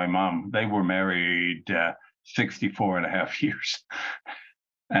 especially my mom. They were married 64 and a half years.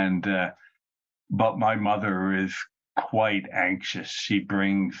 And but my mother is quite anxious. She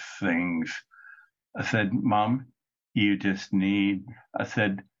brings things. I said, Mom, you just need, I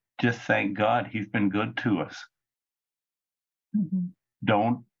said, just thank God he's been good to us. Mm-hmm.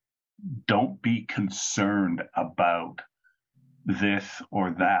 Don't be concerned about this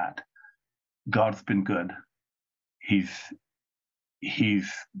or that. God's been good. He's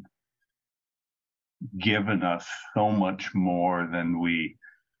given us so much more than we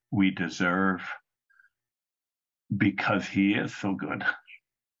deserve because he is so good.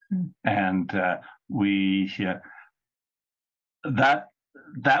 And that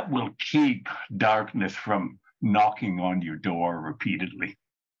will keep darkness from knocking on your door repeatedly.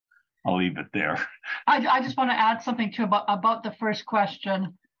 I'll leave it there. I just want to add something too about the first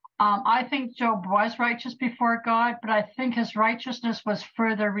question. I think Job was righteous before God, but I think his righteousness was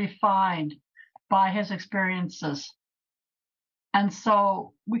further refined by his experiences. And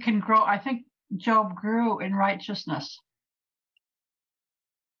so we can grow. I think Job grew in righteousness.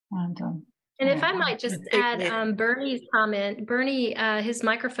 And if I might just add Bernie's comment. Bernie, his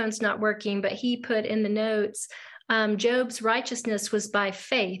microphone's not working, but he put in the notes, Job's righteousness was by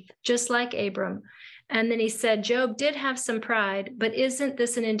faith, just like Abram. And then he said, Job did have some pride, but isn't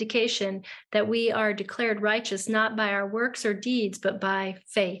this an indication that we are declared righteous not by our works or deeds, but by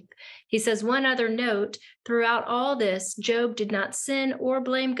faith? He says, one other note, throughout all this, Job did not sin or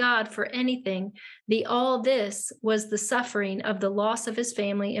blame God for anything. The all this was the suffering of the loss of his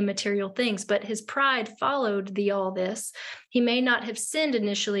family and material things, but his pride followed the all this. He may not have sinned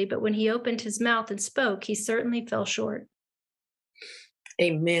initially, but when he opened his mouth and spoke, he certainly fell short.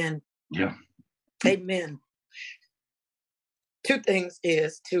 Amen. Yeah. Amen. Two things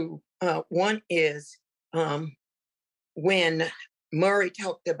is one is when Murray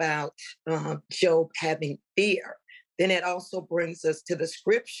talked about Job having fear, then it also brings us to the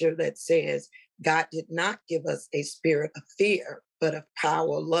scripture that says God did not give us a spirit of fear, but of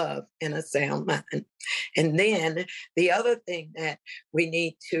power, love, and a sound mind. And then the other thing that we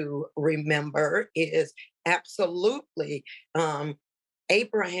need to remember is absolutely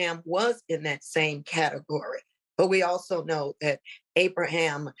Abraham was in that same category, but we also know that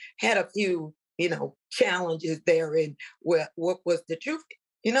Abraham had a few, challenges there in what was the truth,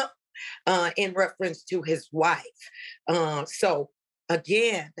 in reference to his wife. So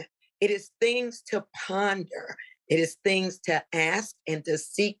again, it is things to ponder. It is things to ask and to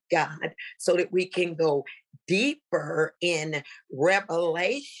seek God so that we can go deeper in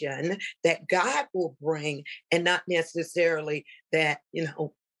revelation that God will bring, and not necessarily that,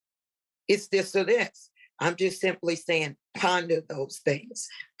 it's this or this. I'm just simply saying, ponder those things,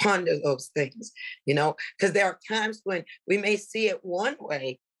 because there are times when we may see it one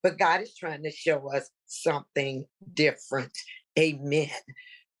way, but God is trying to show us something different. Amen.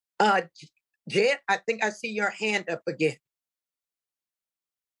 Jed, I think I see your hand up again.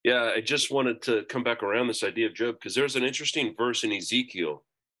 Yeah, I just wanted to come back around this idea of Job, because there's an interesting verse in Ezekiel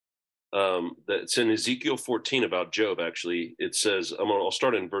that's in Ezekiel 14 about Job, actually. It says, I'll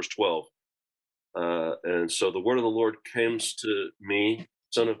start in verse 12. And so the word of the Lord comes to me,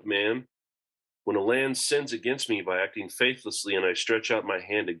 son of man, when a land sins against me by acting faithlessly, and I stretch out my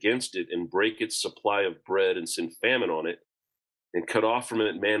hand against it and break its supply of bread and send famine on it, and cut off from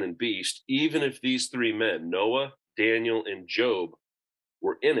it man and beast, even if these three men, Noah, Daniel, and Job,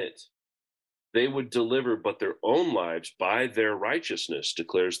 were in it, they would deliver but their own lives by their righteousness,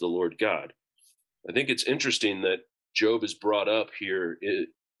 declares the Lord God. I think it's interesting that Job is brought up here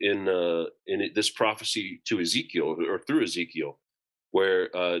in this prophecy to Ezekiel, or through Ezekiel, where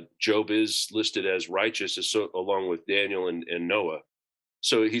Job is listed as righteous, along with Daniel and Noah.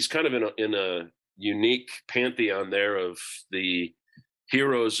 So he's kind of in a unique pantheon there of the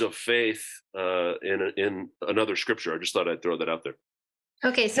heroes of faith in another scripture. I just thought I'd throw that out there.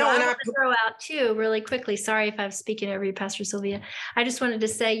 Okay, so I want to throw out too, really quickly. Sorry if I'm speaking over you, Pastor Sylvia. I just wanted to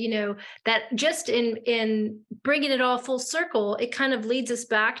say, that just in bringing it all full circle, it kind of leads us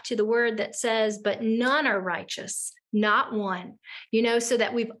back to the word that says, "But none are righteous, not one." So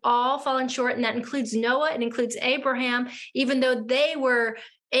that we've all fallen short, and that includes Noah, it includes Abraham, even though they were.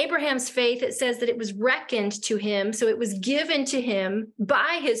 Abraham's faith, it says that it was reckoned to him. So it was given to him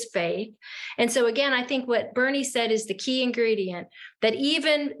by his faith. And so again, I think what Bernie said is the key ingredient, that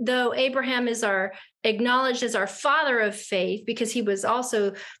even though Abraham is acknowledged as our father of faith, because he was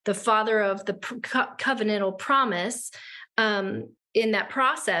also the father of the covenantal promise, in that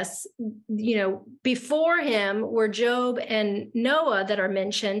process, before him were Job and Noah that are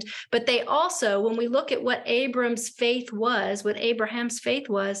mentioned, but they also, when we look at what Abraham's faith was,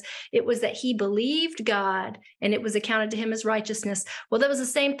 it was that he believed God and it was accounted to him as righteousness. Well, that was the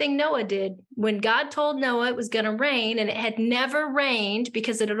same thing Noah did. When God told Noah it was going to rain, and it had never rained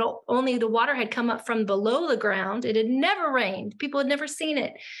because only the water had come up from below the ground. It had never rained. People had never seen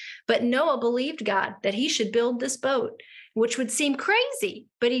it. But Noah believed God that he should build this boat, which would seem crazy,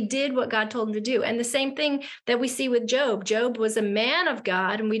 but he did what God told him to do. And the same thing that we see with Job. Job was a man of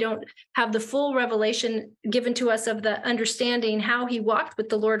God, and we don't have the full revelation given to us of the understanding how he walked with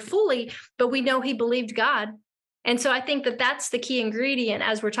the Lord fully, but we know he believed God. And so I think that that's the key ingredient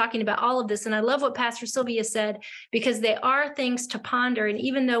as we're talking about all of this. And I love what Pastor Sylvia said, because they are things to ponder. And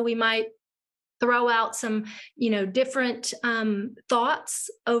even though we might throw out some, different thoughts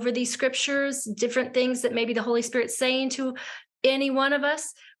over these scriptures, different things that maybe the Holy Spirit's saying to any one of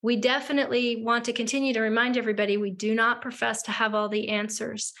us, we definitely want to continue to remind everybody we do not profess to have all the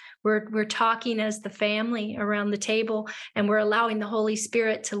answers. We're talking as the family around the table, and we're allowing the Holy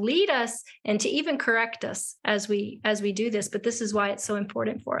Spirit to lead us and to even correct us as we do this. But this is why it's so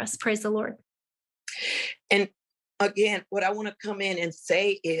important for us. Praise the Lord. And again, what I want to come in and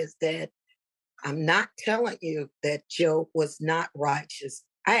say is that I'm not telling you that Job was not righteous.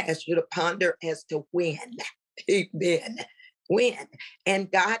 I asked you to ponder as to when. Amen. when.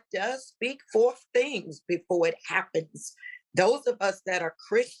 And God does speak forth things before it happens. Those of us that are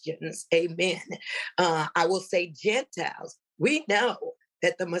Christians, amen, I will say Gentiles, we know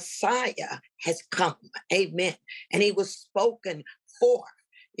that the Messiah has come, amen, and he was spoken forth,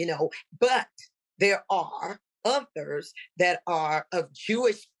 but there are others that are of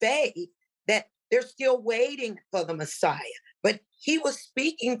Jewish faith that they're still waiting for the Messiah. But he was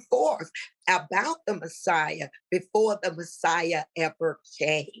speaking forth about the Messiah before the Messiah ever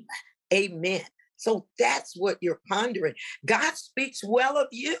came. Amen. So that's what you're pondering. God speaks well of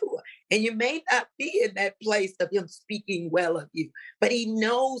you, and you may not be in that place of him speaking well of you, but he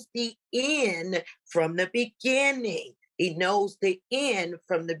knows the end from the beginning. He knows the end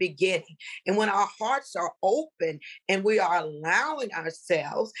from the beginning. And when our hearts are open and we are allowing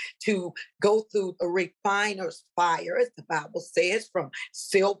ourselves to go through the refiner's fire, as the Bible says, from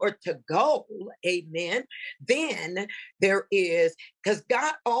silver to gold, amen, then there is, because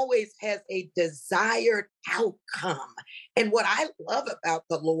God always has a desired outcome. And what I love about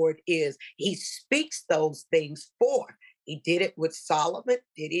the Lord is he speaks those things forth. He did it with Solomon,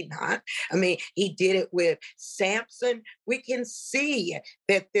 did he not? I mean, he did it with Samson. We can see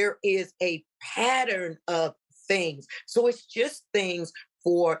that there is a pattern of things. So it's just things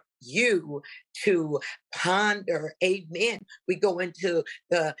for you to ponder. Amen. We go into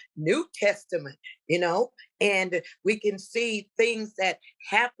the New Testament, and we can see things that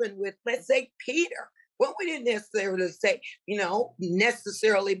happen with, let's say, Peter. Well, we didn't necessarily say,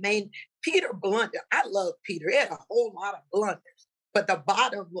 necessarily made Peter blunder. I love Peter. He had a whole lot of blunders. But the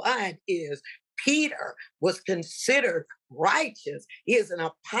bottom line is Peter was considered righteous. He is an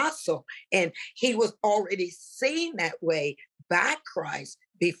apostle, and he was already seen that way by Christ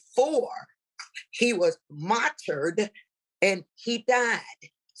before he was martyred and he died.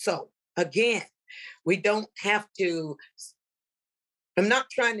 So again, we don't have to, I'm not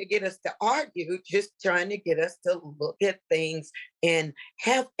trying to get us to argue, just trying to get us to look at things and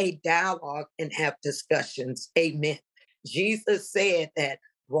have a dialogue and have discussions. Amen. Jesus said that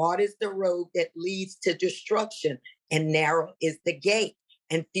broad is the road that leads to destruction and narrow is the gate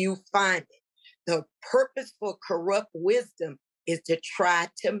and few find it. The purposeful corrupt wisdom is to try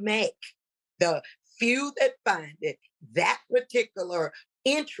to make the few that find it, that particular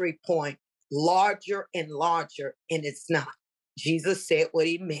entry point, larger and larger, and it's not. Jesus said what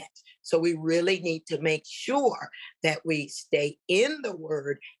he meant. So we really need to make sure that we stay in the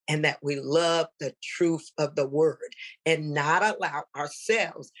word and that we love the truth of the word and not allow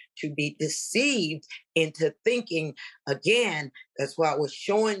ourselves to be deceived into thinking, again, that's why I was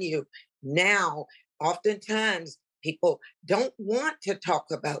showing you now, oftentimes people don't want to talk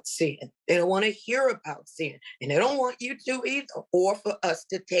about sin. They don't want to hear about sin. And they don't want you to either, or for us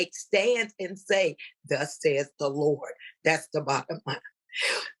to take stands and say, thus says the Lord. That's the bottom line.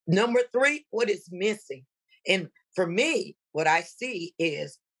 Number 3, what is missing? And for me, what I see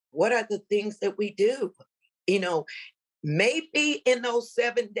is, what are the things that we do? Maybe in those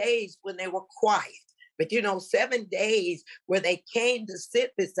 7 days when they were quiet, but 7 days where they came to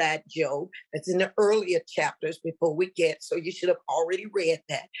sit beside Job, that's in the earlier chapters before we get, so you should have already read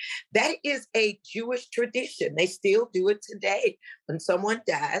that. That is a Jewish tradition. They still do it today. When someone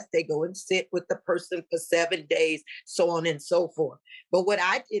dies, they go and sit with the person for 7 days, so on and so forth. But what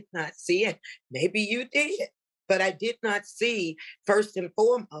I did not see, and maybe you did, but I did not see, first and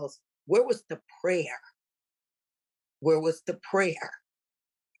foremost, where was the prayer? Where was the prayer?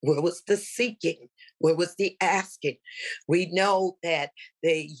 Where was the seeking? Where was the asking? We know that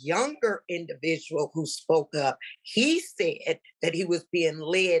the younger individual who spoke up, he said that he was being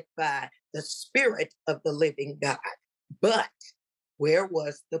led by the Spirit of the living God. But where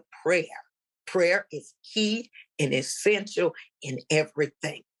was the prayer? Prayer is key and essential in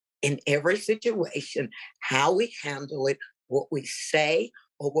everything, in every situation, how we handle it, what we say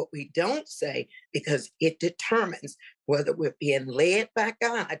or what we don't say, because it determines whether we're being led by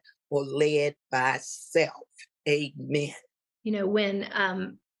God or led by self. Amen.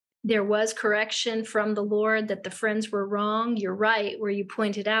 When there was correction from the Lord that the friends were wrong, you're right, where you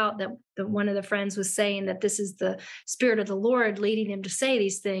pointed out that one of the friends was saying that this is the Spirit of the Lord leading him to say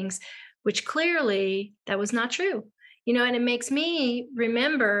these things, which clearly that was not true. And it makes me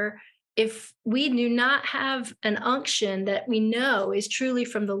remember, if we do not have an unction that we know is truly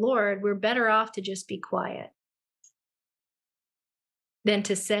from the Lord, we're better off to just be quiet than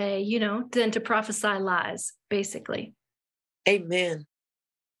to say, than to prophesy lies, basically. Amen.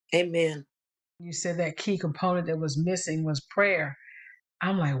 Amen. You said that key component that was missing was prayer.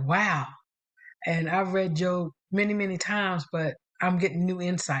 I'm like, wow. And I've read Job many, many times, but I'm getting new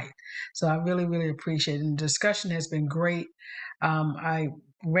insight. So I really, really appreciate it. And the discussion has been great. I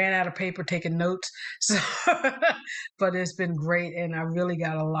ran out of paper taking notes, so but it's been great, and I really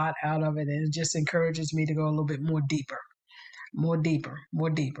got a lot out of it, and it just encourages me to go a little bit more deeper, more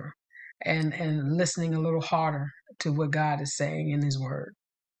deeper, and listening a little harder to what God is saying in His Word.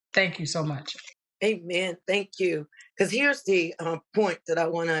 Thank you so much. Amen. Thank you. Because here's the point that I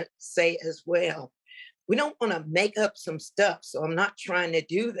want to say as well. We don't want to make up some stuff, so I'm not trying to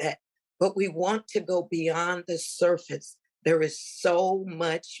do that, but we want to go beyond the surface. There is so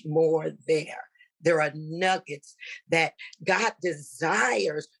much more there. There are nuggets that God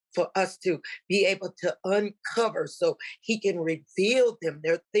desires for us to be able to uncover so He can reveal them.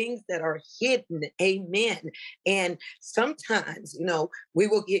 There are things that are hidden. Amen. And sometimes, we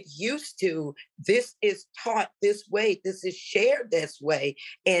will get used to this is taught this way, this is shared this way.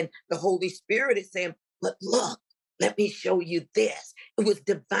 And the Holy Spirit is saying, but look, let me show you this. It was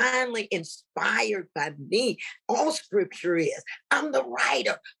divinely inspired by me. All scripture is. I'm the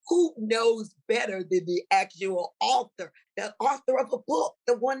writer. Who knows better than the actual author? The author of a book,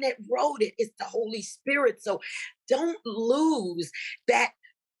 the one that wrote it, is the Holy Spirit. So don't lose that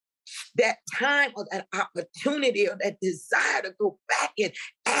time or that opportunity or that desire to go back and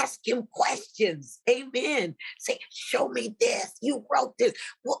ask Him questions. Amen. Say, show me this. You wrote this.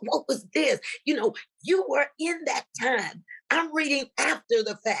 What was this? You were in that time. I'm reading after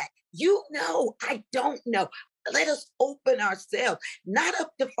the fact. I don't know. Let us open ourselves, not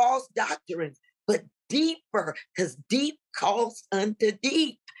up to false doctrines, but deeper, because deep calls unto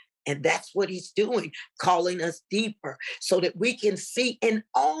deep. And that's what He's doing, calling us deeper so that we can see in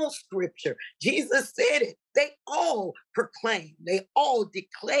all scripture. Jesus said it. They all proclaim. They all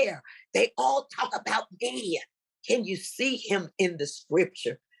declare. They all talk about me. Can you see Him in the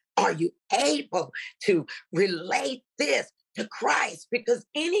scripture? Are you able to relate this to Christ? Because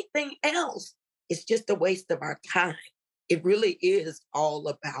anything else is just a waste of our time. It really is all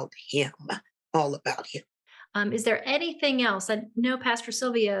about Him, all about Him. Is there anything else? I know Pastor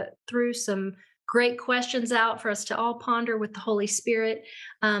Sylvia threw some great questions out for us to all ponder with the Holy Spirit.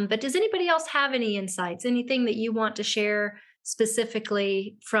 But does anybody else have any insights, anything that you want to share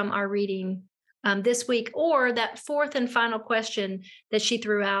specifically from our reading this week? Or that fourth and final question that she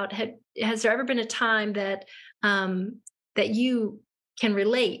threw out, has there ever been a time that that you can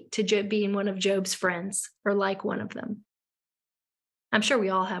relate to Job being one of Job's friends or like one of them? I'm sure we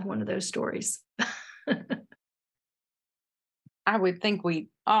all have one of those stories. I would think we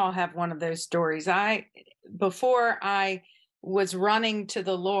all have one of those stories. Before I was running to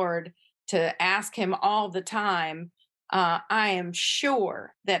the Lord to ask Him all the time, I am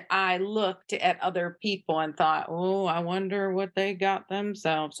sure that I looked at other people and thought, oh, I wonder what they got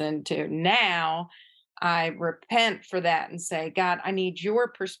themselves into. Now I repent for that and say, God, I need your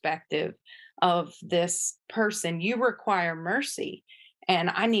perspective of this person. You require mercy.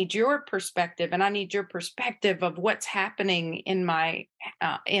 And I need your perspective, and I need your perspective of what's happening in my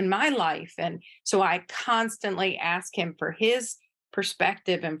life. And so I constantly ask Him for His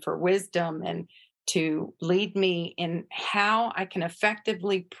perspective and for wisdom, and to lead me in how I can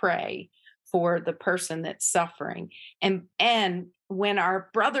effectively pray for the person that's suffering. And when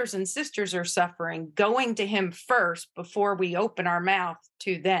our brothers and sisters are suffering, going to Him first before we open our mouth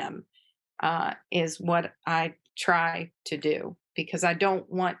to them is what I try to do. Because I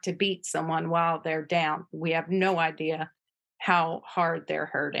don't want to beat someone while they're down. We have no idea how hard they're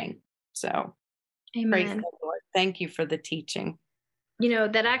hurting. So, Amen. Praise the Lord. Thank you for the teaching.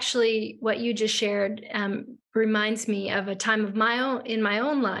 That actually, what you just shared reminds me of a time of in my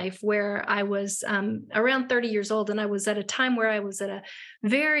own life where I was around 30 years old, and I was at a time where I was at a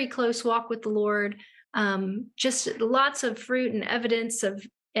very close walk with the Lord. Just lots of fruit and evidence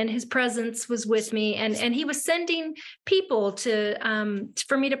and His presence was with me, and He was sending people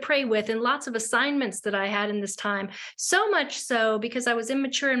for me to pray with, and lots of assignments that I had in this time. So much so because I was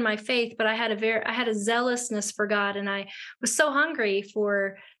immature in my faith, but I had a zealousness for God, and I was so hungry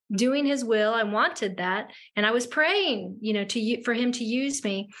for doing His will. I wanted that, and I was praying, for Him to use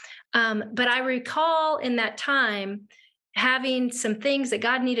me. But I recall in that time having some things that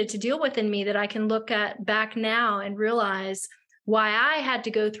God needed to deal with in me that I can look at back now and realize why I had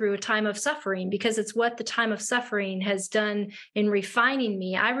to go through a time of suffering, because it's what the time of suffering has done in refining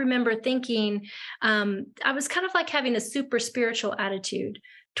me. I remember thinking I was kind of like having a super spiritual attitude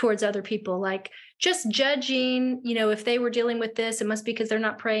towards other people, like just judging, if they were dealing with this, it must be because they're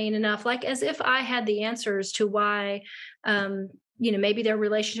not praying enough, like as if I had the answers to why, maybe their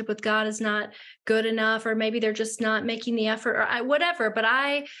relationship with God is not good enough, or maybe they're just not making the effort, or whatever. But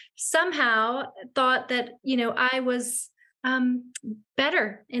I somehow thought that, I was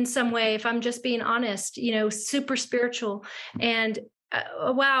better in some way, if I'm just being honest, super spiritual. And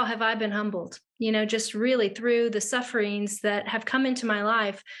wow, have I been humbled, just really through the sufferings that have come into my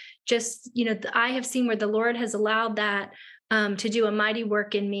life. Just, I have seen where the Lord has allowed that to do a mighty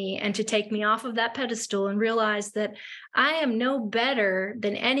work in me and to take me off of that pedestal and realize that I am no better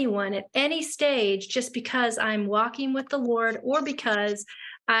than anyone at any stage just because I'm walking with the Lord or because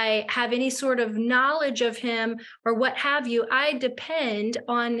I have any sort of knowledge of him or what have you. I depend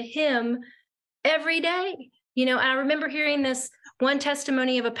on him every day. I remember hearing this one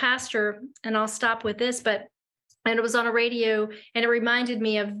testimony of a pastor, and I'll stop with this, and it was on a radio, and it reminded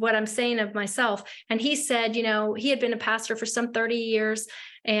me of what I'm saying of myself. And he said, he had been a pastor for some 30 years.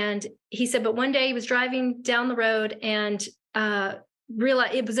 And he said, but one day he was driving down the road and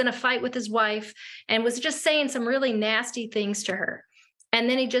realized it was in a fight with his wife and was just saying some really nasty things to her. And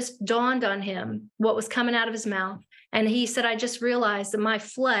then it just dawned on him what was coming out of his mouth. And he said, I just realized that my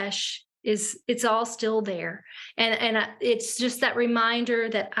flesh it's all still there. And it's just that reminder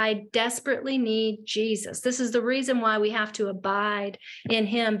that I desperately need Jesus. This is the reason why we have to abide in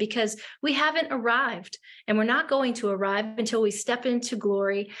him, because we haven't arrived and we're not going to arrive until we step into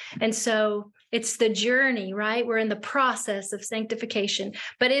glory. And so it's the journey, right? We're in the process of sanctification,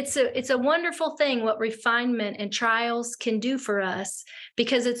 but it's a wonderful thing what refinement and trials can do for us,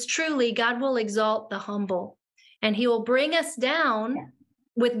 because it's truly God will exalt the humble and he will bring us down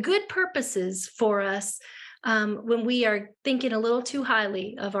with good purposes for us when we are thinking a little too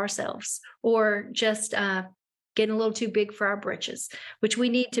highly of ourselves or just getting a little too big for our britches, which we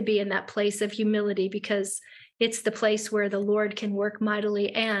need to be in that place of humility, because it's the place where the Lord can work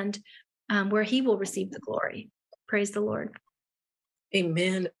mightily and where he will receive the glory. Praise the Lord.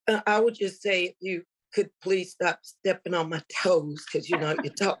 Amen. I would just say, if you could please stop stepping on my toes, because you're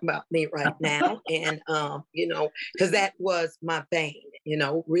talking about me right now, and because that was my bane,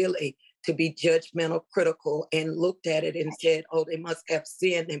 really, to be judgmental, critical, and looked at it and said, oh, they must have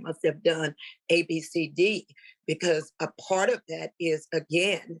sinned, they must have done A, B, C, D, because a part of that is,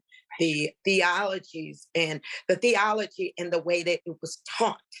 again, the theologies and the theology and the way that it was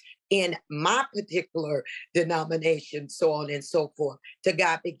taught in my particular denomination, so on and so forth, till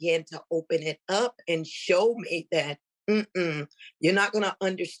God began to open it up and show me that you're not going to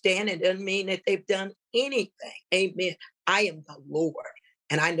understand. It doesn't mean that they've done anything. Amen. I am the Lord,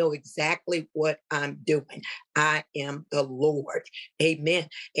 and I know exactly what I'm doing. I am the Lord. Amen.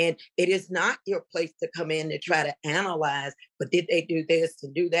 And it is not your place to come in to try to analyze, but did they do this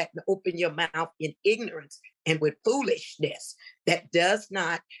and do that, and open your mouth in ignorance and with foolishness that does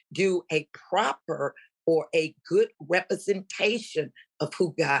not do a proper or a good representation of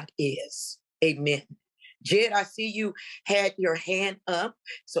who God is. Amen. Jed, I see you had your hand up,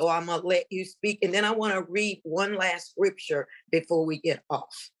 so I'm going to let you speak. And then I want to read one last scripture before we get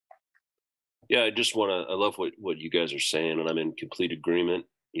off. Yeah, I love what you guys are saying, and I'm in complete agreement.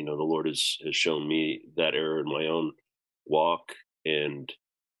 The Lord has shown me that error in my own walk.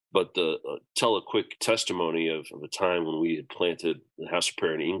 But tell a quick testimony of a time when we had planted the House of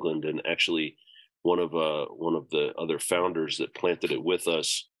Prayer in England, and actually one of the other founders that planted it with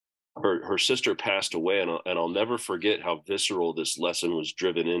us, her sister passed away, and I'll never forget how visceral this lesson was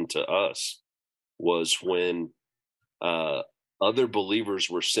driven into us. Was when other believers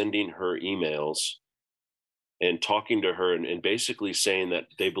were sending her emails and talking to her and basically saying that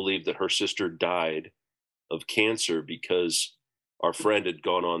they believed that her sister died of cancer because our friend had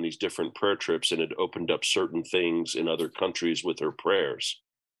gone on these different prayer trips and had opened up certain things in other countries with her prayers.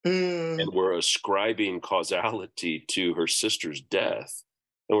 And were ascribing causality to her sister's death.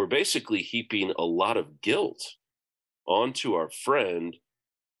 And we're basically heaping a lot of guilt onto our friend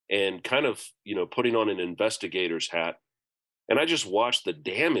and kind of, putting on an investigator's hat. And I just watched the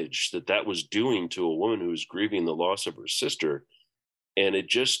damage that was doing to a woman who was grieving the loss of her sister. And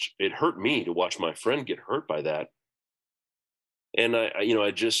it hurt me to watch my friend get hurt by that. And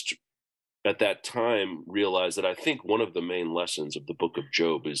I just at that time realized that I think one of the main lessons of the book of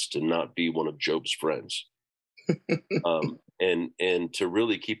Job is to not be one of Job's friends, and to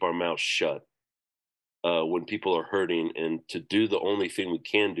really keep our mouths shut when people are hurting, and to do the only thing we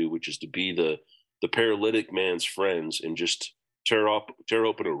can do, which is to be the paralytic man's friends and just tear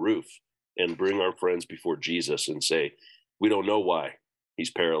open a roof and bring our friends before Jesus and say, we don't know why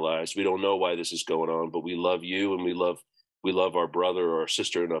he's paralyzed. We don't know why this is going on, but we love you, and we love our brother or our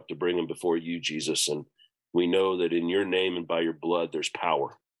sister enough to bring him before you, Jesus. And we know that in your name and by your blood, there's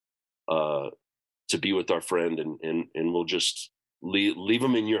power to be with our friend, and we'll just leave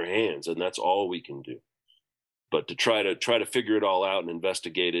them in your hands. And that's all we can do. But to try to figure it all out and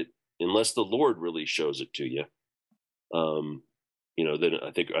investigate it, unless the Lord really shows it to you, then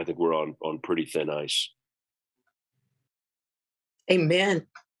I think we're on pretty thin ice. Amen.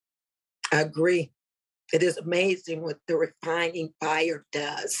 I agree. It is amazing what the refining fire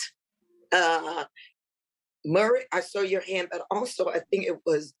does. Murray, I saw your hand, but also I think it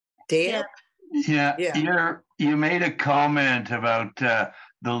was Deb. Yeah. You made a comment about the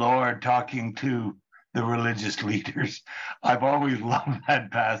Lord talking to the religious leaders. I've always loved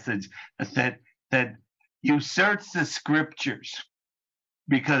that passage that you search the scriptures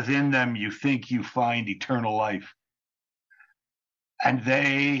because in them you think you find eternal life. And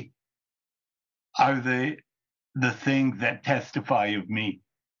they are the thing that testify of me.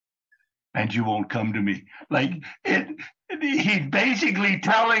 And you won't come to me. Like he's basically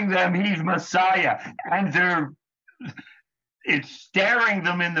telling them he's Messiah, and it's staring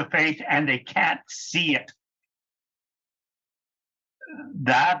them in the face, and they can't see it.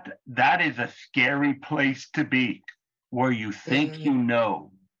 That is a scary place to be, where you think you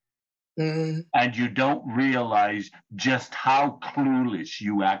know, and you don't realize just how clueless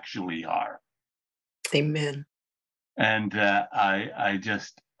you actually are. Amen. And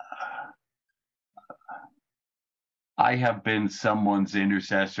I have been someone's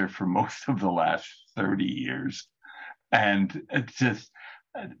intercessor for most of the last 30 years. And it's just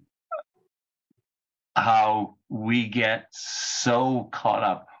how we get so caught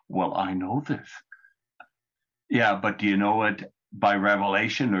up. Well, I know this. Yeah, but do you know it by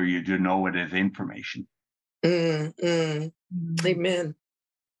revelation, or you do know it as information? Amen.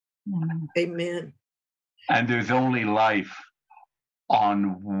 Amen. And there's only life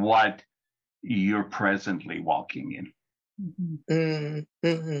on what you're presently walking in.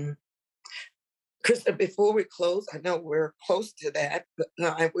 Krista, before we close, I know we're close to that, but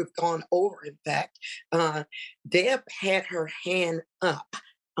we've gone over, in fact. Deb had her hand up,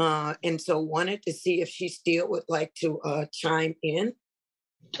 and so wanted to see if she still would like to chime in.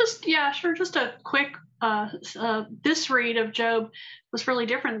 Sure. Just a quick, this read of Job was really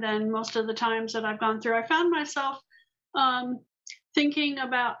different than most of the times that I've gone through. I found myself thinking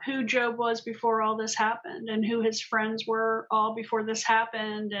about who Job was before all this happened, and who his friends were all before this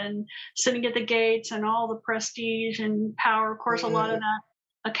happened, and sitting at the gates and all the prestige and power. Of course, a lot of that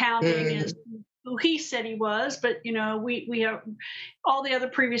accounting is who he said he was, but we have all the other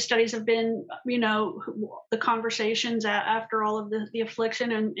previous studies have been the conversations after all of the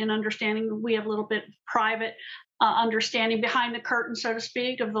affliction and understanding. We have a little bit private understanding behind the curtain, so to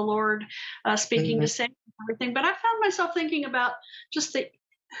speak, of the Lord speaking to Satan and everything. But I found myself thinking about just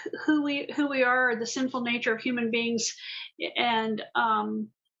who we are, the sinful nature of human beings, and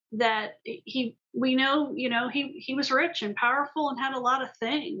that we know he was rich and powerful and had a lot of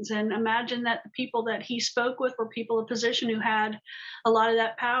things. And imagine that the people that he spoke with were people of position who had a lot of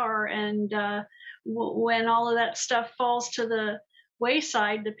that power. And when all of that stuff falls to the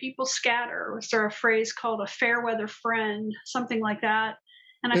wayside, the people scatter. Was there a phrase called a fair weather friend, something like that?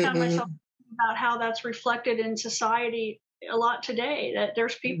 And I found myself thinking about how that's reflected in society a lot today, that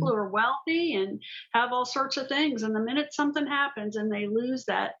there's people who are wealthy and have all sorts of things, and the minute something happens and they lose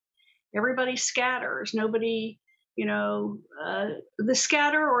that, everybody scatters. Nobody, they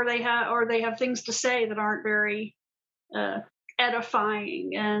scatter, or they have things to say that aren't very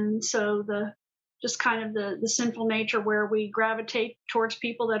edifying. And so just kind of the sinful nature where we gravitate towards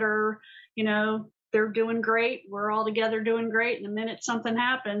people that are, they're doing great. We're all together doing great. And the minute something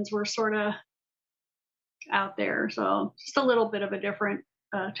happens, we're sort of out there. So just a little bit of a different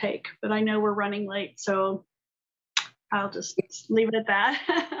take, but I know we're running late, so I'll just leave it at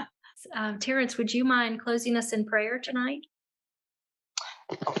that. Terrence, would you mind closing us in prayer tonight?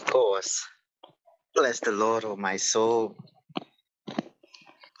 Of course. Bless the Lord, oh my soul.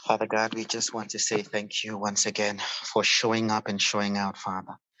 Father God, we just want to say thank you once again for showing up and showing out,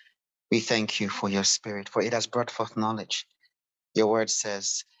 Father. We thank you for your spirit, for it has brought forth knowledge. Your word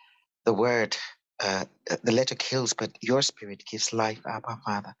says, the letter kills, but your spirit gives life, Abba,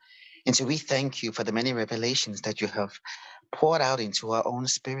 Father. And so we thank you for the many revelations that you have poured out into our own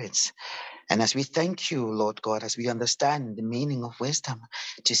spirits. And as we thank you, Lord God, as we understand the meaning of wisdom,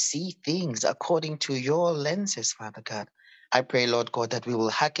 to see things according to your lenses, Father God, I pray, Lord God, that we will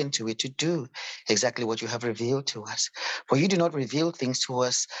hack into it to do exactly what you have revealed to us. For you do not reveal things to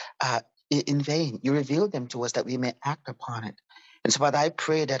us in vain. You reveal them to us that we may act upon it. And so, Father, I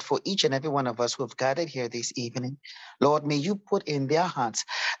pray that for each and every one of us who have gathered here this evening, Lord, may you put in their hearts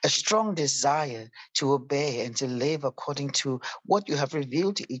a strong desire to obey and to live according to what you have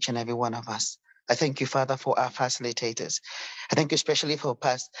revealed to each and every one of us. I thank you, Father, for our facilitators. I thank you especially for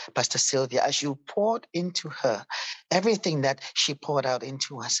Pastor Sylvia, as you poured into her everything that she poured out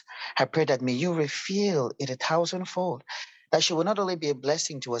into us. I pray that may you refill it 1,000-fold, that she will not only be a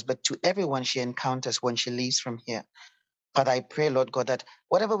blessing to us, but to everyone she encounters when she leaves from here. Father, I pray, Lord God, that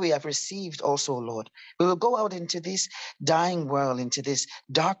whatever we have received also, Lord, we will go out into this dying world, into this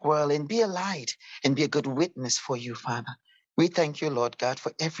dark world, and be a light and be a good witness for you, Father. We thank you, Lord God,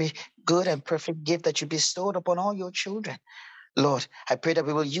 for every good and perfect gift that you bestowed upon all your children. Lord, I pray that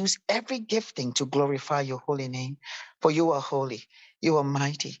we will use every gifting to glorify your holy name, for you are holy, you are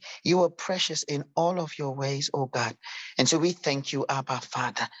mighty, you are precious in all of your ways, oh God. And so we thank you, Abba,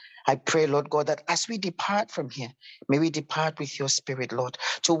 Father. I pray, Lord God, that as we depart from here, may we depart with your spirit, Lord,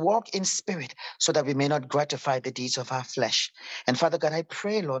 to walk in spirit so that we may not gratify the deeds of our flesh. And Father God, I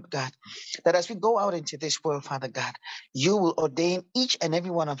pray, Lord God, that as we go out into this world, Father God, you will ordain each and every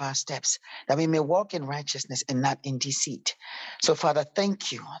one of our steps, that we may walk in righteousness and not in deceit. So, Father,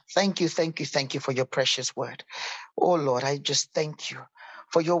 thank you. Thank you, thank you, thank you for your precious word. Oh, Lord, I just thank you.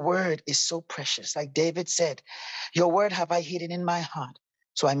 For your word is so precious. Like David said, your word have I hidden in my heart,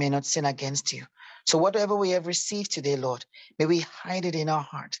 so I may not sin against you. So whatever we have received today, Lord, may we hide it in our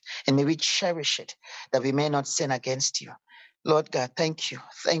heart and may we cherish it, that we may not sin against you. Lord God, thank you.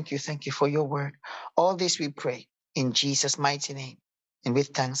 Thank you. Thank you for your word. All this we pray in Jesus' mighty name and with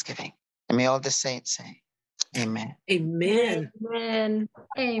thanksgiving. And may all the saints say, amen. Amen. Amen.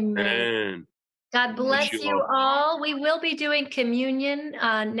 Amen. And God bless you you all. We will be doing communion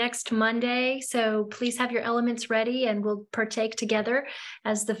next Monday, so please have your elements ready and we'll partake together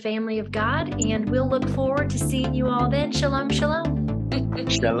as the family of God. And we'll look forward to seeing you all then. Shalom, shalom.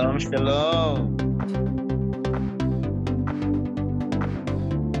 Shalom, shalom.